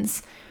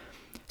happens.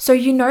 So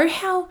you know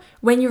how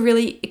when you're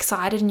really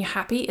excited and you're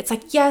happy, it's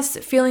like, yes,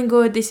 feeling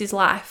good, this is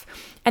life.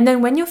 And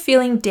then when you're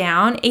feeling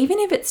down, even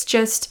if it's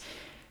just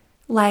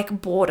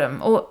like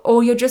boredom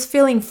or you're just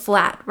feeling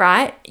flat,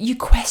 right? You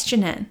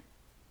question it.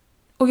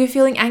 Or you're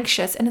feeling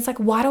anxious and it's like,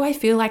 why do I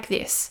feel like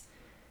this?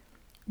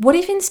 What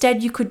if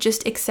instead you could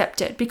just accept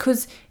it?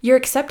 Because you're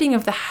accepting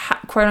of the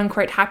quote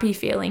unquote happy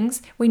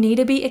feelings. We need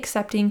to be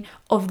accepting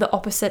of the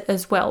opposite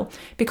as well.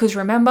 Because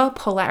remember,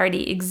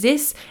 polarity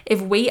exists.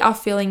 If we are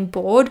feeling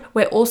bored,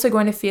 we're also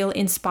going to feel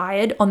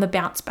inspired on the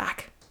bounce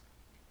back,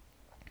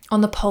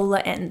 on the polar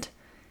end.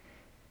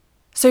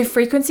 So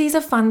frequency is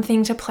a fun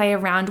thing to play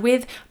around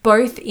with,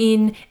 both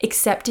in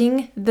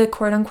accepting the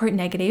quote unquote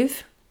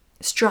negative,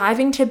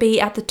 striving to be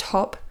at the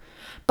top,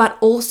 but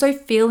also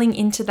feeling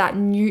into that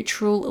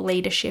neutral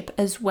leadership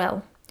as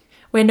well,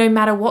 where no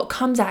matter what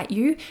comes at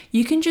you,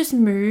 you can just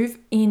move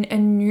in a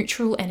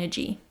neutral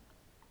energy.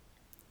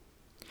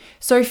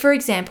 So for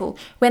example,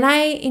 when I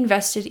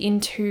invested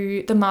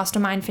into the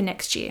mastermind for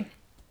next year,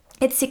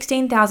 it's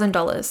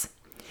 $16,000.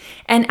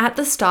 And at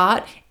the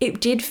start,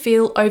 it did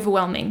feel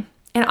overwhelming.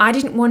 And I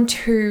didn't want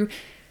to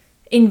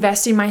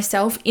invest in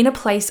myself in a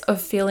place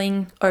of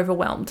feeling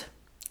overwhelmed.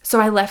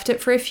 So I left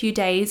it for a few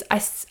days.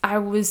 I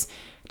was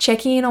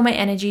checking in on my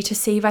energy to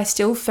see if I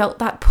still felt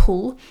that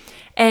pull.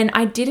 And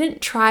I didn't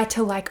try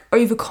to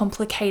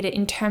overcomplicate it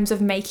in terms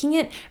of making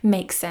it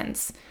make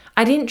sense.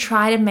 I didn't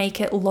try to make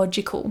it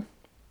logical.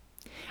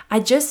 I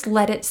just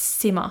let it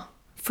simmer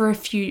for a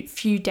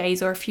few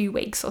days or a few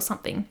weeks or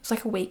something. It's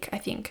like a week, I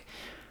think,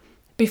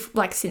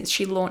 since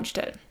she launched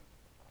it.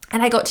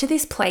 And I got to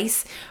this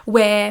place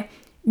where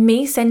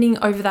me sending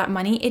over that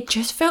money, it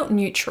just felt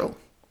neutral.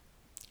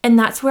 And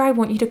that's where I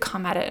want you to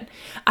come at it.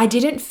 I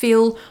didn't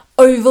feel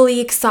overly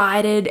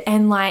excited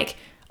and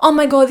oh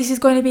my God, this is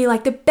going to be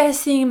the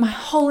best thing in my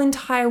whole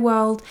entire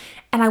world.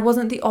 And I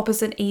wasn't the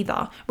opposite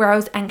either, where I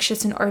was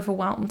anxious and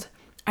overwhelmed.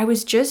 I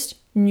was just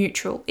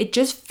neutral. It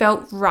just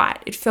felt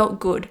right. It felt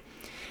good.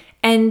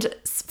 And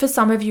for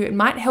some of you, it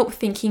might help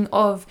thinking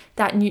of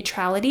that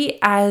neutrality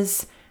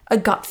as a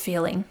gut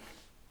feeling.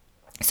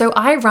 So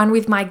I run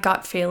with my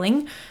gut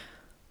feeling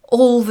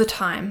all the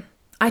time.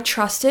 I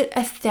trust it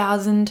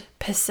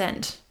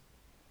 1,000%.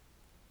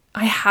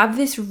 I have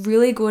this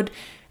really good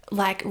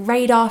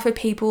radar for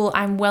people.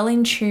 I'm well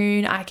in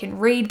tune. I can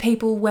read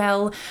people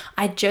well.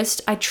 I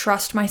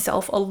trust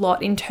myself a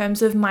lot in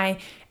terms of my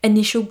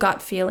initial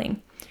gut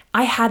feeling.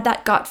 I had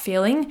that gut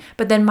feeling,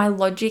 but then my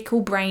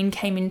logical brain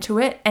came into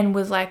it and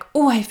was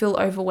oh, I feel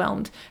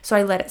overwhelmed. So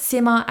I let it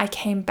simmer. I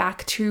came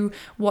back to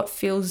what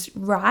feels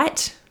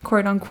right,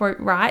 quote unquote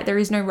right. There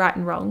is no right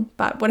and wrong,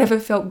 but whatever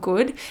felt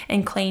good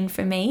and clean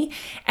for me.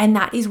 And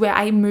that is where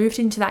I moved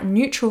into that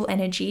neutral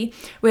energy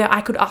where I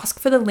could ask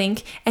for the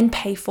link and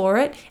pay for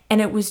it.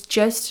 And it was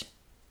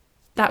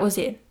that was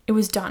it. It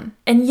was done.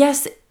 And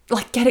yes,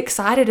 get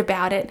excited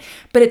about it,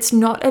 but it's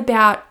not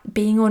about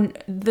being on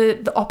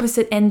the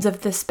opposite ends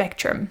of the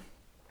spectrum.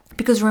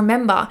 Because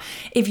remember,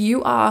 if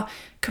you are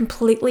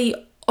completely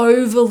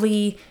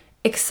overly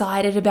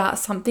excited about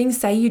something,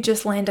 say you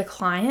just land a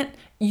client,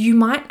 you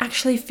might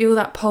actually feel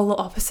that polar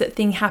opposite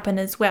thing happen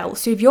as well.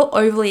 So if you're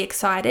overly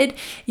excited,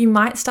 you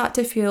might start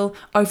to feel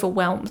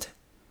overwhelmed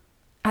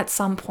at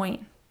some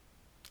point.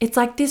 It's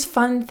this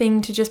fun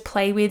thing to just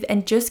play with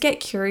and just get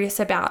curious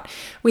about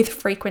with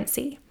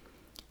frequency.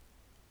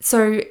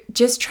 So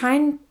just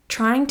trying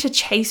to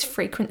chase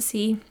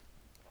frequency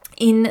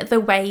in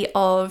the way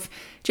of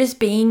just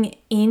being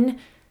in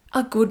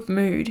a good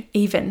mood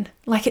even.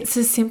 It's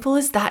as simple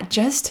as that,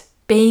 just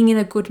being in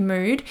a good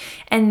mood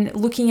and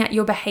looking at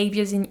your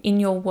behaviors in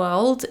your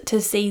world to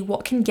see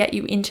what can get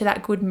you into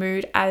that good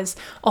mood as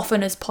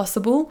often as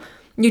possible.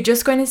 You're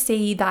just going to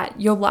see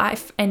that your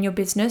life and your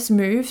business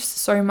moves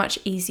so much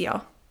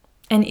easier.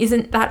 And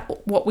isn't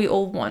that what we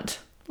all want,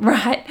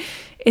 right?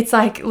 It's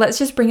let's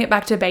just bring it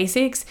back to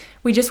basics.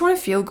 We just want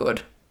to feel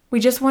good. We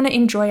just want to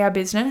enjoy our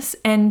business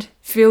and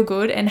feel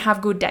good and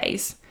have good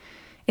days.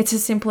 It's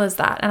as simple as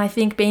that. And I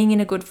think being in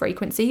a good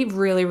frequency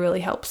really, really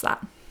helps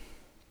that.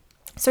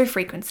 So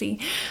frequency,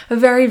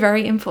 very,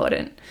 very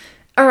important.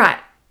 All right,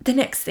 the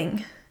next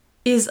thing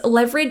is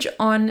leverage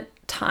on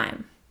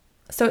time.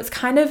 So it's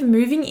kind of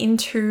moving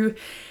into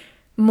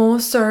more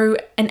so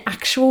an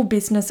actual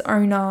business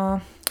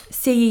owner,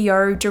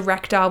 CEO,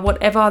 director,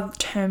 whatever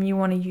term you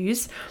want to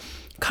use,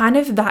 kind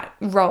of that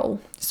role.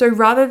 So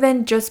rather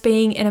than just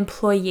being an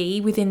employee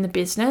within the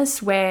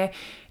business where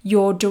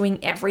you're doing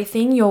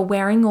everything, you're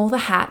wearing all the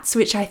hats,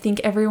 which I think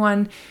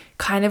everyone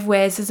kind of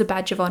wears as a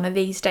badge of honor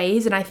these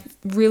days. And I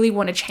really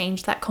want to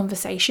change that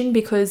conversation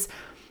because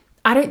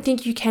I don't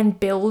think you can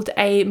build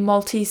a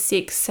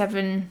multi-6,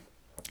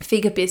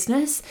 7-figure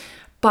business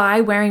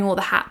by wearing all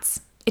the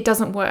hats. It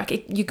doesn't work.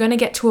 You're going to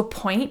get to a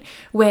point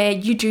where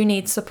you do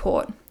need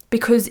support.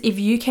 Because if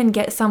you can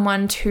get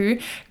someone to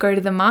go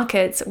to the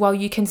markets while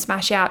you can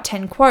smash out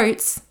 10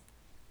 quotes,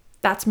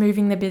 that's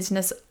moving the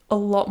business a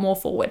lot more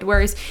forward.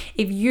 Whereas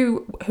if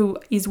you, who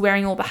is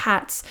wearing all the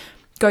hats,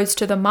 goes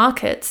to the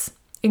markets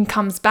and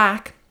comes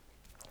back,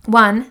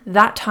 one,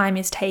 that time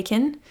is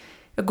taken,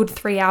 a good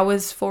 3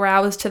 hours, 4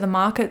 hours to the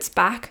markets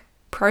back,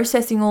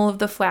 processing all of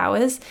the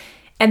flowers,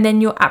 and then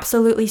you're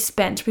absolutely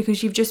spent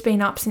because you've just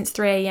been up since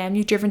 3 a.m,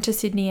 you've driven to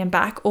Sydney and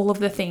back, all of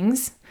the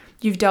things.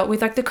 You've dealt with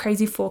the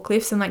crazy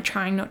forklifts and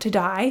trying not to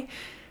die.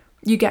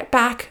 You get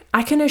back.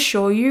 I can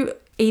assure you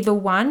either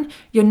one,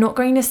 you're not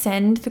going to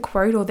send the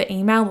quote or the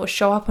email or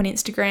show up on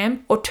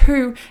Instagram, or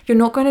two, you're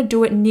not going to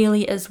do it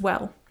nearly as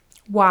well.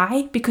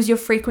 Why? Because your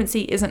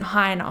frequency isn't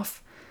high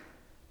enough.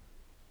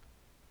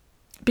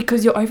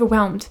 Because you're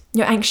overwhelmed,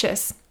 you're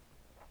anxious.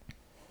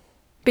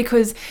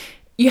 Because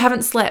you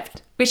haven't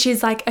slept, which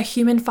is like a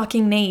human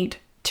fucking need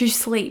to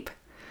sleep.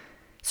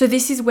 So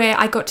this is where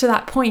I got to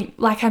that point,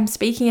 like I'm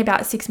speaking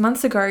about 6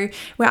 months ago,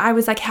 where I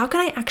was like, how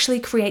can I actually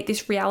create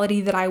this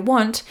reality that I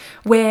want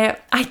where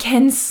I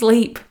can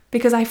sleep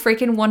because I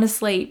freaking want to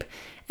sleep,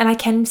 and I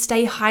can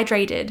stay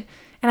hydrated,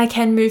 and I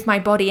can move my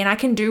body, and I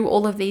can do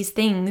all of these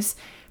things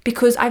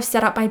because I've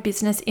set up my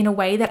business in a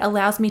way that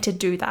allows me to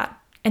do that.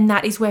 And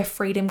that is where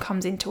freedom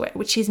comes into it,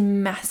 which is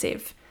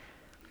massive.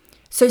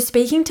 So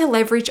speaking to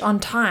leverage on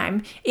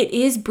time, it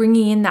is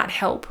bringing in that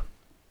help.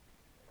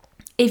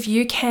 If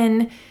you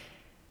can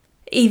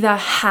either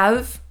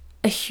have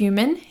a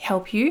human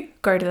help you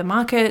go to the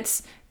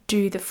markets,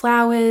 do the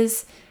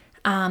flowers,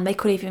 they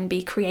could even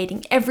be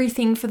creating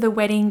everything for the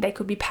wedding, they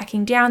could be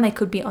packing down, they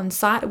could be on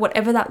site,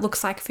 whatever that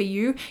looks like for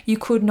you. You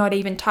could not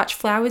even touch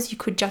flowers, you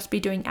could just be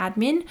doing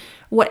admin,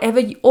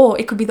 or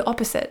it could be the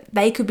opposite.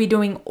 They could be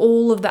doing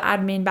all of the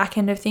admin back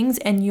end of things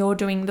and you're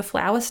doing the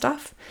flower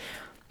stuff.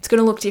 It's going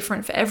to look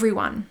different for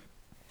everyone.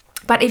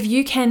 But if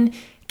you can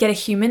get a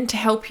human to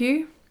help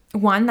you,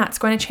 one, that's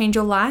going to change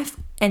your life.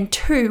 And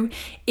two,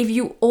 if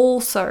you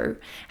also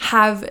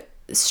have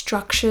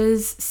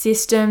structures,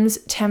 systems,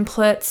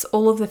 templates,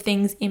 all of the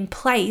things in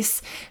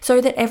place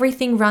so that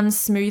everything runs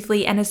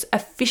smoothly and as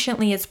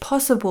efficiently as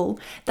possible,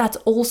 that's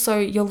also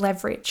your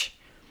leverage.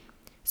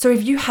 So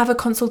if you have a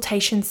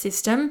consultation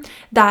system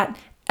that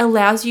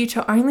allows you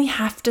to only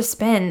have to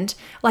spend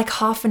like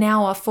half an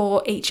hour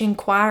for each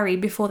inquiry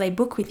before they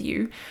book with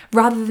you,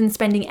 rather than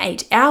spending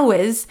 8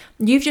 hours,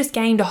 you've just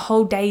gained a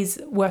whole day's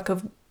worth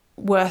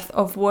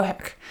of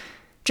work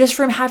just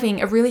from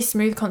having a really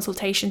smooth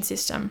consultation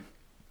system.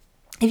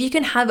 If you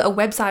can have a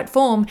website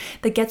form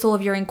that gets all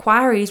of your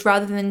inquiries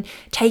rather than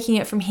taking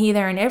it from here,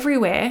 there, and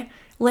everywhere,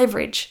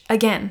 leverage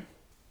again.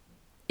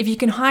 If you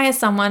can hire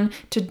someone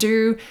to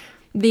do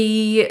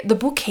the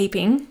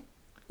bookkeeping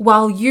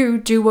while you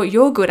do what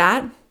you're good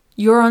at,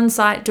 you're on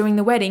site doing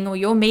the wedding, or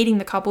you're meeting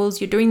the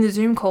couples, you're doing the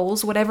Zoom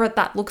calls, whatever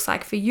that looks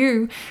like for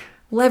you,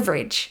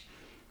 leverage.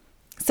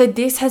 So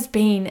this has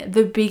been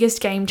the biggest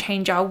game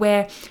changer,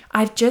 where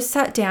I've just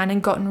sat down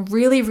and gotten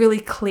really, really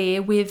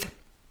clear with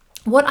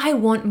what I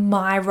want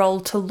my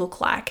role to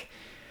look like.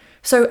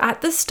 So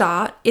at the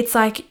start, it's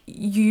like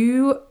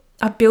you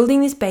are building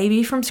this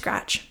baby from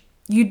scratch.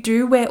 You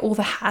do wear all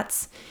the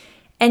hats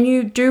and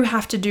you do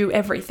have to do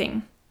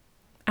everything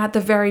at the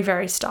very,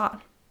 very start.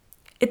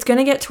 It's going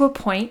to get to a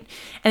point,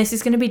 and this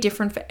is going to be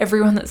different for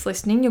everyone that's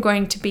listening. You're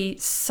going to be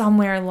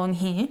somewhere along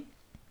here.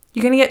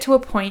 You're going to get to a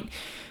point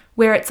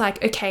where it's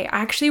like, okay, I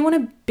actually want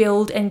to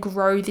build and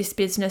grow this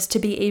business to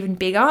be even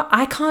bigger.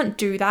 I can't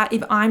do that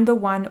if I'm the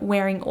one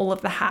wearing all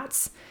of the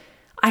hats.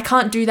 I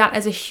can't do that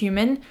as a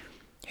human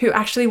who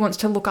actually wants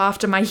to look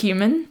after my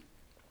human.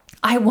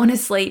 I want to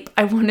sleep.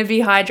 I want to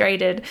be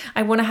hydrated.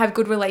 I want to have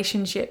good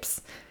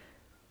relationships.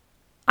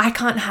 I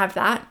can't have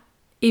that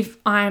if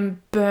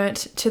I'm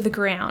burnt to the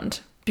ground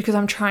because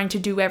I'm trying to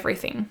do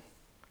everything.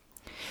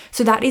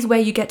 So that is where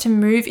you get to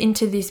move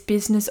into this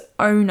business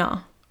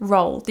owner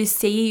role, this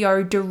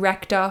CEO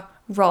director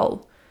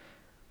role,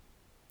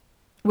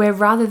 where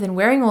rather than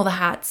wearing all the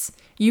hats,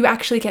 you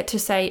actually get to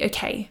say,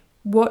 okay,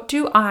 what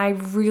do I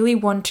really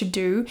want to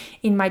do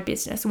in my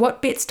business?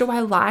 What bits do I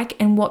like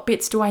and what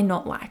bits do I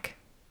not like?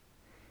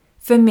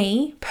 For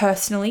me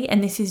personally,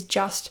 and this is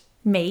just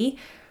me,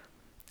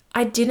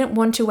 I didn't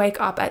want to wake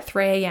up at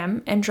 3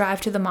 a.m. and drive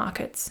to the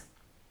markets.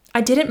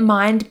 I didn't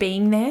mind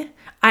being there.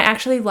 I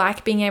actually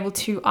like being able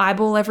to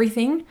eyeball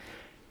everything.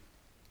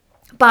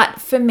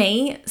 But for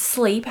me,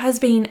 sleep has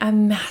been a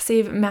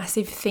massive,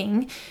 massive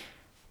thing.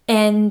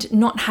 And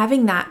not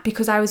having that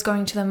because I was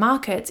going to the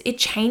markets, it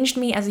changed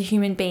me as a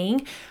human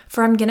being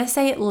for, I'm going to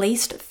say, at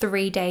least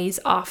 3 days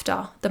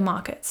after the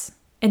markets.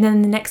 And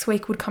then the next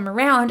week would come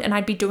around and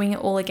I'd be doing it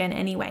all again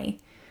anyway.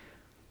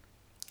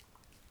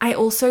 I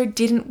also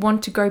didn't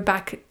want to go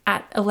back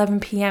at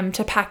 11 p.m.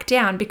 to pack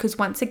down because,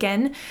 once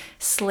again,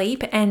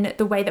 sleep and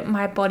the way that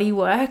my body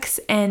works,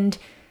 and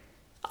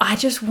I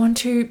just want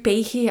to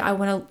be here. I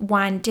want to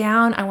wind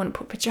down. I want to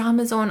put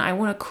pajamas on. I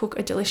want to cook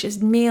a delicious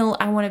meal.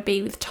 I want to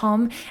be with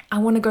Tom. I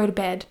want to go to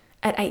bed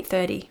at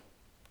 8:30.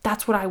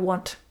 That's what I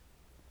want.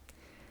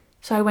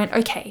 So I went,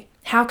 okay,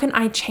 how can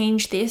I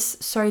change this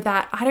so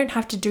that I don't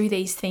have to do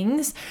these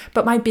things,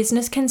 but my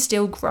business can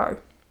still grow?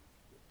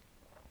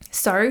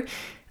 So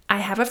I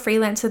have a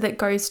freelancer that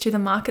goes to the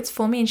markets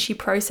for me and she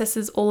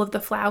processes all of the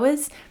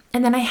flowers.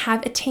 And then I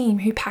have a team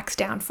who packs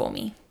down for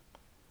me.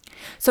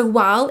 So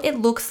while it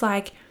looks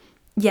like,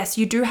 yes,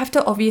 you do have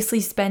to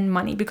obviously spend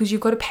money because you've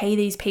got to pay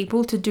these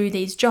people to do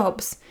these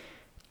jobs,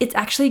 it's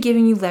actually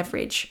giving you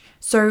leverage.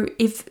 So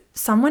if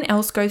someone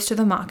else goes to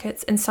the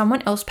markets and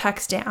someone else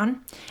packs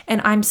down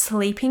and I'm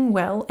sleeping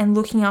well and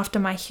looking after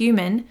my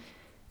human,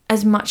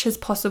 as much as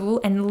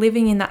possible and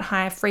living in that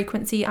higher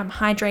frequency. I'm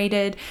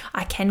hydrated.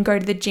 I can go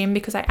to the gym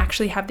because I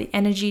actually have the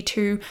energy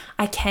to.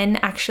 I can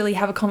actually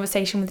have a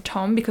conversation with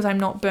Tom because I'm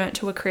not burnt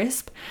to a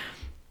crisp,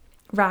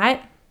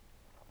 right?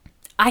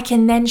 I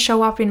can then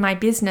show up in my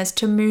business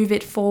to move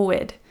it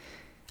forward.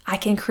 I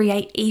can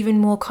create even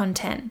more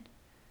content.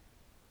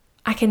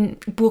 I can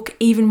book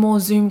even more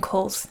Zoom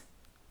calls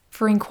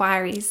for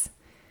inquiries.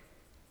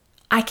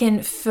 I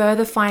can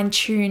further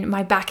fine-tune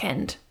my back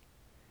end.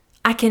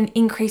 I can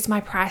increase my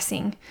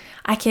pricing.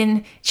 I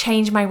can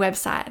change my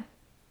website.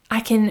 I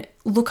can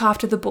look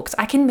after the books.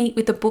 I can meet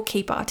with the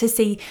bookkeeper to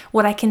see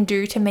what I can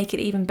do to make it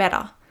even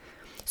better.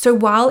 So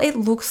while it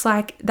looks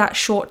like that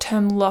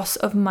short-term loss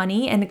of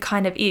money, and it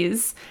kind of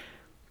is,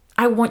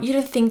 I want you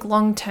to think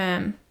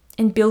long-term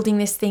in building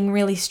this thing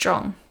really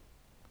strong.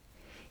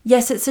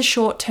 Yes, it's a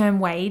short-term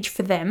wage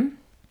for them,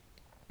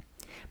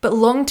 but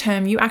long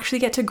term, you actually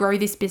get to grow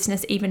this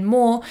business even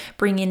more,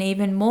 bring in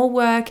even more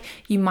work.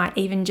 You might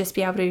even just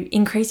be able to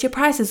increase your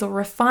prices or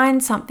refine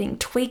something,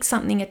 tweak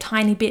something a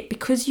tiny bit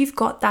because you've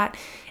got that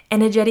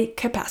energetic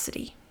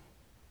capacity.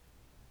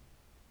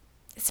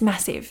 It's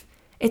massive.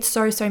 It's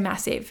so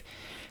massive.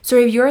 So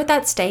if you're at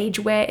that stage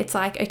where it's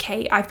like,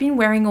 okay, I've been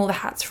wearing all the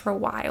hats for a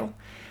while,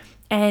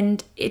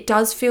 and it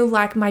does feel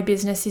like my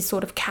business is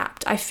sort of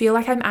capped. I feel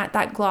like I'm at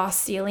that glass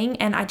ceiling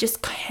and I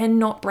just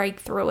cannot break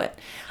through it.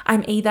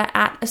 I'm either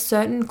at a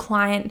certain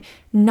client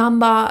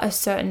number, a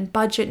certain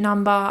budget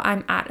number,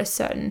 I'm at a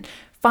certain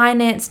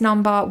finance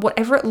number,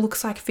 whatever it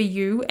looks like for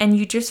you, and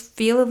you just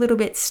feel a little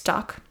bit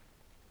stuck.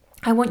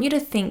 I want you to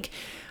think,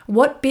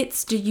 what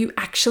bits do you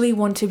actually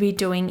want to be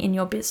doing in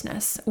your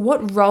business?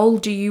 What role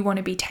do you want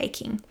to be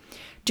taking?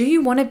 Do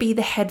you want to be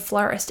the head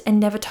florist and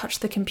never touch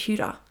the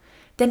computer?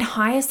 Then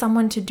hire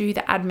someone to do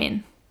the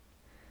admin,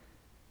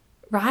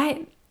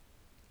 right?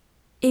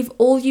 If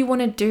all you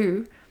want to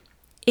do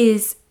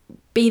is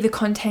be the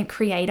content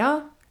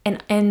creator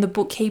and the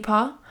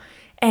bookkeeper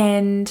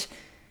and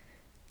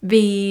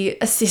the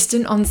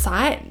assistant on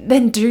site,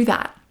 then do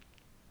that.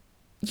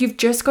 You've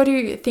just got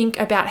to think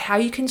about how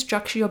you can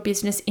structure your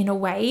business in a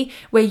way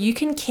where you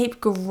can keep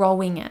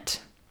growing it.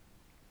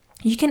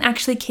 You can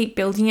actually keep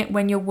building it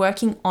when you're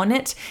working on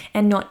it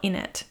and not in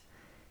it.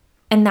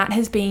 And that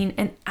has been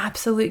an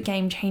absolute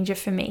game changer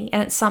for me.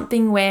 And it's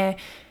something where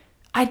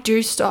I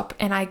do stop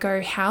and I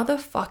go, how the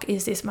fuck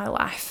is this my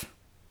life?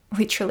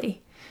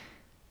 Literally.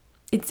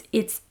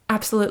 It's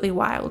absolutely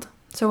wild.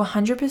 So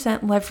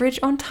 100% leverage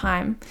on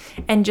time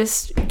and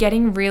just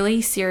getting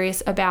really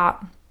serious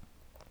about,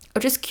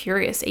 or just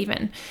curious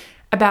even,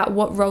 about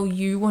what role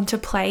you want to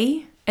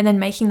play and then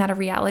making that a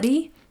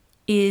reality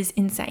is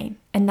insane.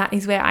 And that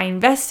is where I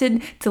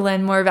invested to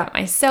learn more about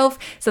myself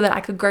so that I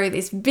could grow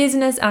this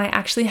business, and I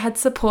actually had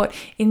support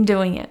in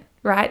doing it,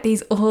 right?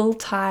 These all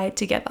tie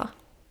together.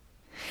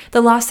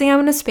 The last thing I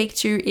want to speak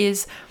to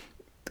is,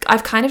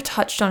 I've kind of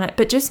touched on it,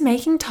 but just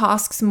making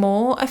tasks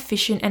more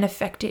efficient and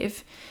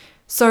effective.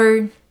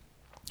 So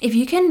if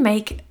you can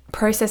make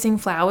processing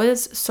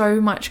flowers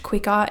so much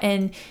quicker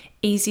and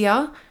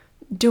easier,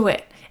 do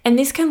it. And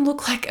this can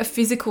look like a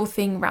physical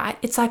thing, right?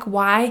 It's like,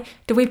 why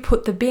do we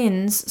put the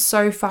bins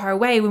so far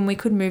away when we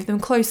could move them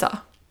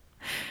closer?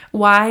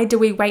 Why do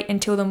we wait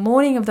until the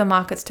morning of the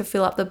markets to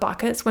fill up the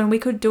buckets when we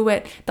could do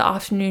it the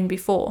afternoon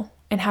before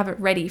and have it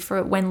ready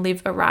for when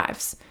Liv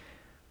arrives?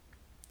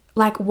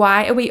 Like,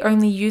 why are we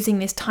only using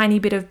this tiny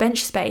bit of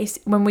bench space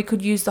when we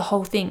could use the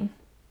whole thing?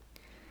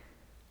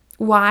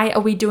 Why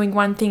are we doing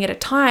one thing at a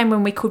time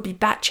when we could be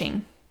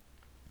batching?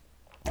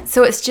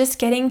 So it's just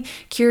getting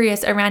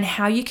curious around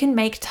how you can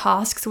make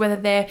tasks, whether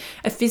they're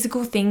a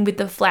physical thing with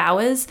the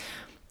flowers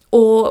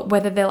or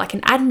whether they're like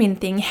an admin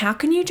thing, how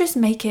can you just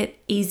make it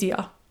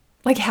easier?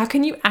 Like, how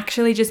can you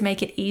actually just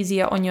make it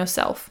easier on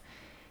yourself?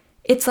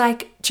 It's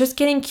like just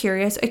getting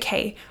curious,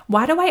 okay,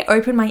 why do I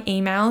open my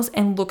emails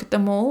and look at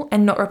them all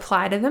and not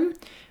reply to them?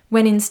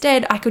 When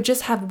instead I could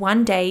just have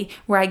one day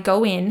where I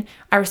go in,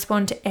 I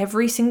respond to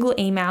every single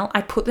email,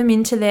 I put them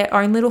into their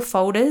own little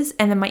folders,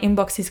 and then my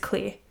inbox is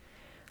clear.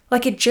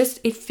 Like,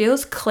 it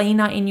feels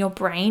cleaner in your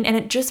brain and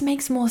it just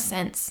makes more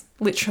sense,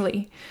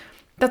 literally.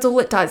 That's all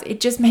it does. It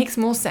just makes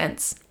more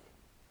sense.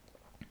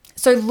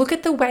 So look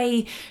at the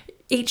way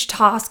each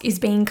task is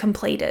being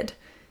completed,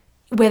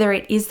 whether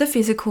it is the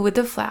physical with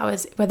the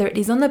flowers, whether it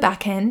is on the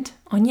back end,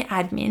 on your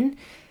admin,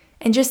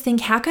 and just think,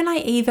 how can I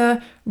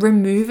either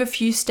remove a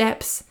few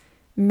steps,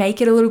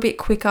 make it a little bit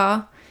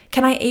quicker?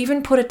 Can I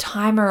even put a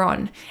timer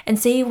on and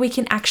see if we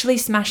can actually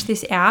smash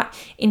this out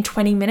in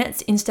 20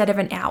 minutes instead of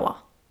an hour?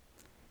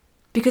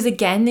 Because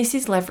again, this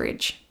is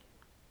leverage.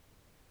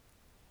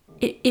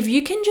 If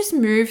you can just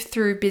move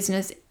through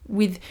business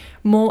with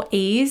more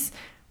ease,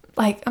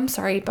 like, I'm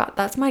sorry, but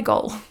that's my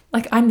goal.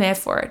 Like, I'm there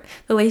for it.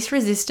 The least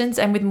resistance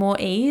and with more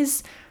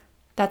ease,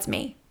 that's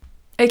me.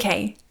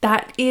 Okay,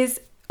 that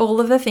is all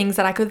of the things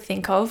that I could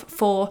think of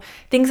for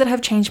things that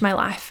have changed my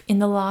life in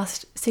the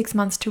last 6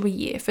 months to a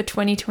year for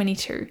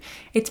 2022.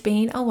 It's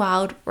been a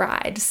wild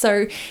ride.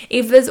 So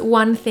if there's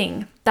one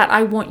thing that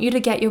I want you to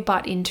get your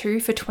butt into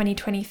for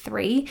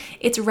 2023,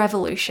 it's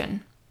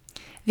revolution.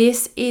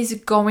 This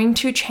is going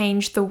to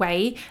change the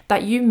way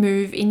that you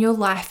move in your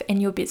life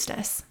and your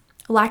business.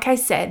 Like I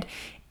said,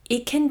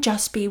 it can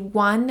just be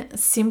one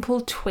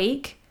simple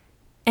tweak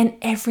and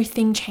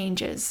everything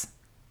changes.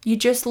 You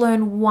just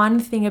learn one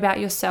thing about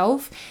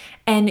yourself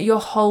and your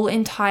whole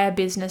entire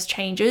business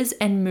changes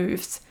and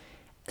moves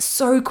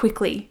so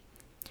quickly.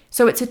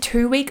 So it's a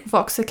 2-week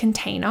Voxer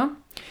container.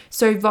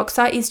 So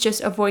Voxer is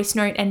just a voice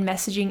note and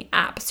messaging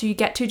app. So you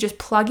get to just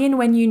plug in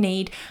when you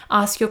need,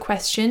 ask your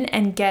question,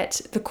 and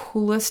get the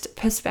coolest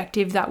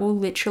perspective that will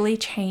literally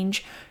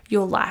change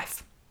your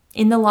life.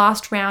 In the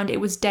last round,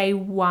 it was day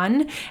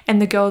 1, and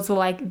the girls were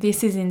like,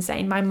 this is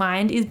insane. My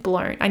mind is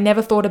blown. I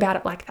never thought about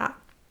it like that.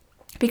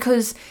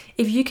 Because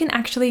if you can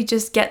actually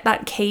just get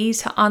that key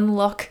to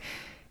unlock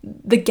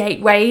the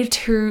gateway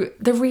to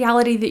the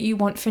reality that you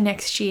want for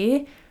next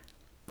year,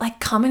 like,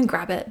 come and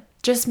grab it.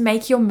 Just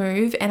make your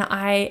move. And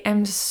I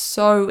am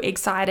so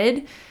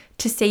excited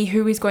to see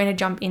who is going to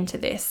jump into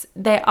this.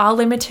 There are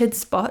limited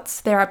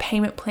spots. There are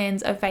payment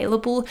plans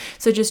available.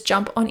 So just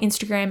jump on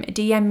Instagram,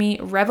 DM me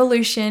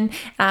Revolution,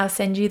 and I'll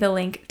send you the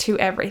link to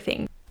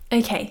everything.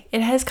 Okay,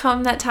 it has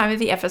come that time of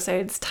the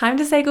episode. It's time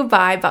to say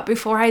goodbye. But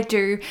before I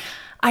do,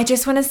 I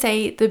just want to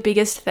say the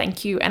biggest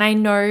thank you. And I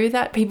know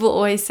that people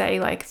always say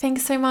like,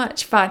 thanks so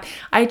much, but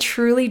I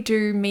truly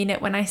do mean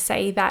it when I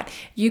say that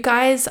you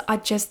guys are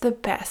just the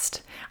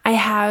best. I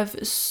have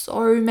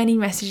so many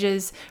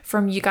messages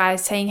from you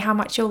guys saying how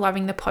much you're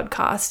loving the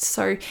podcast.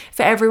 So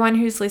for everyone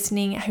who's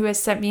listening, who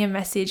has sent me a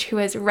message, who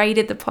has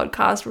rated the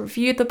podcast,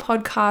 reviewed the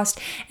podcast,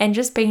 and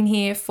just been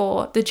here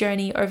for the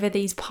journey over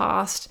these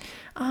past,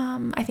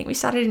 I think we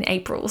started in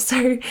April,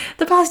 so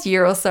the past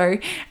year or so,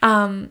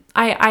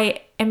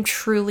 I am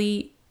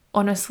truly,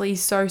 honestly,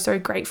 so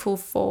grateful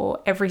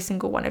for every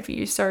single one of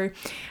you. So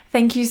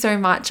thank you so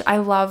much. I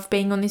love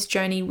being on this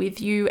journey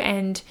with you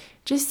and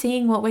just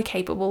seeing what we're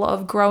capable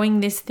of,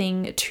 growing this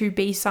thing to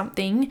be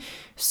something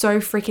so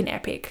freaking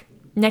epic.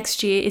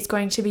 Next year is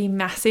going to be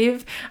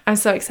massive. I'm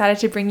so excited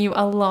to bring you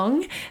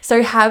along.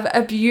 So have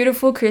a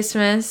beautiful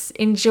Christmas.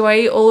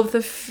 Enjoy all of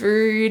the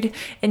food.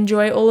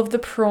 Enjoy all of the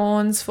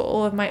prawns for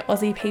all of my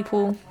Aussie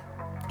people.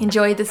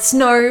 Enjoy the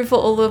snow for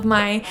all of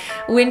my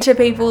winter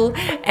people.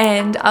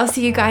 And I'll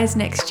see you guys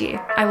next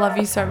year. I love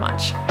you so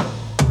much.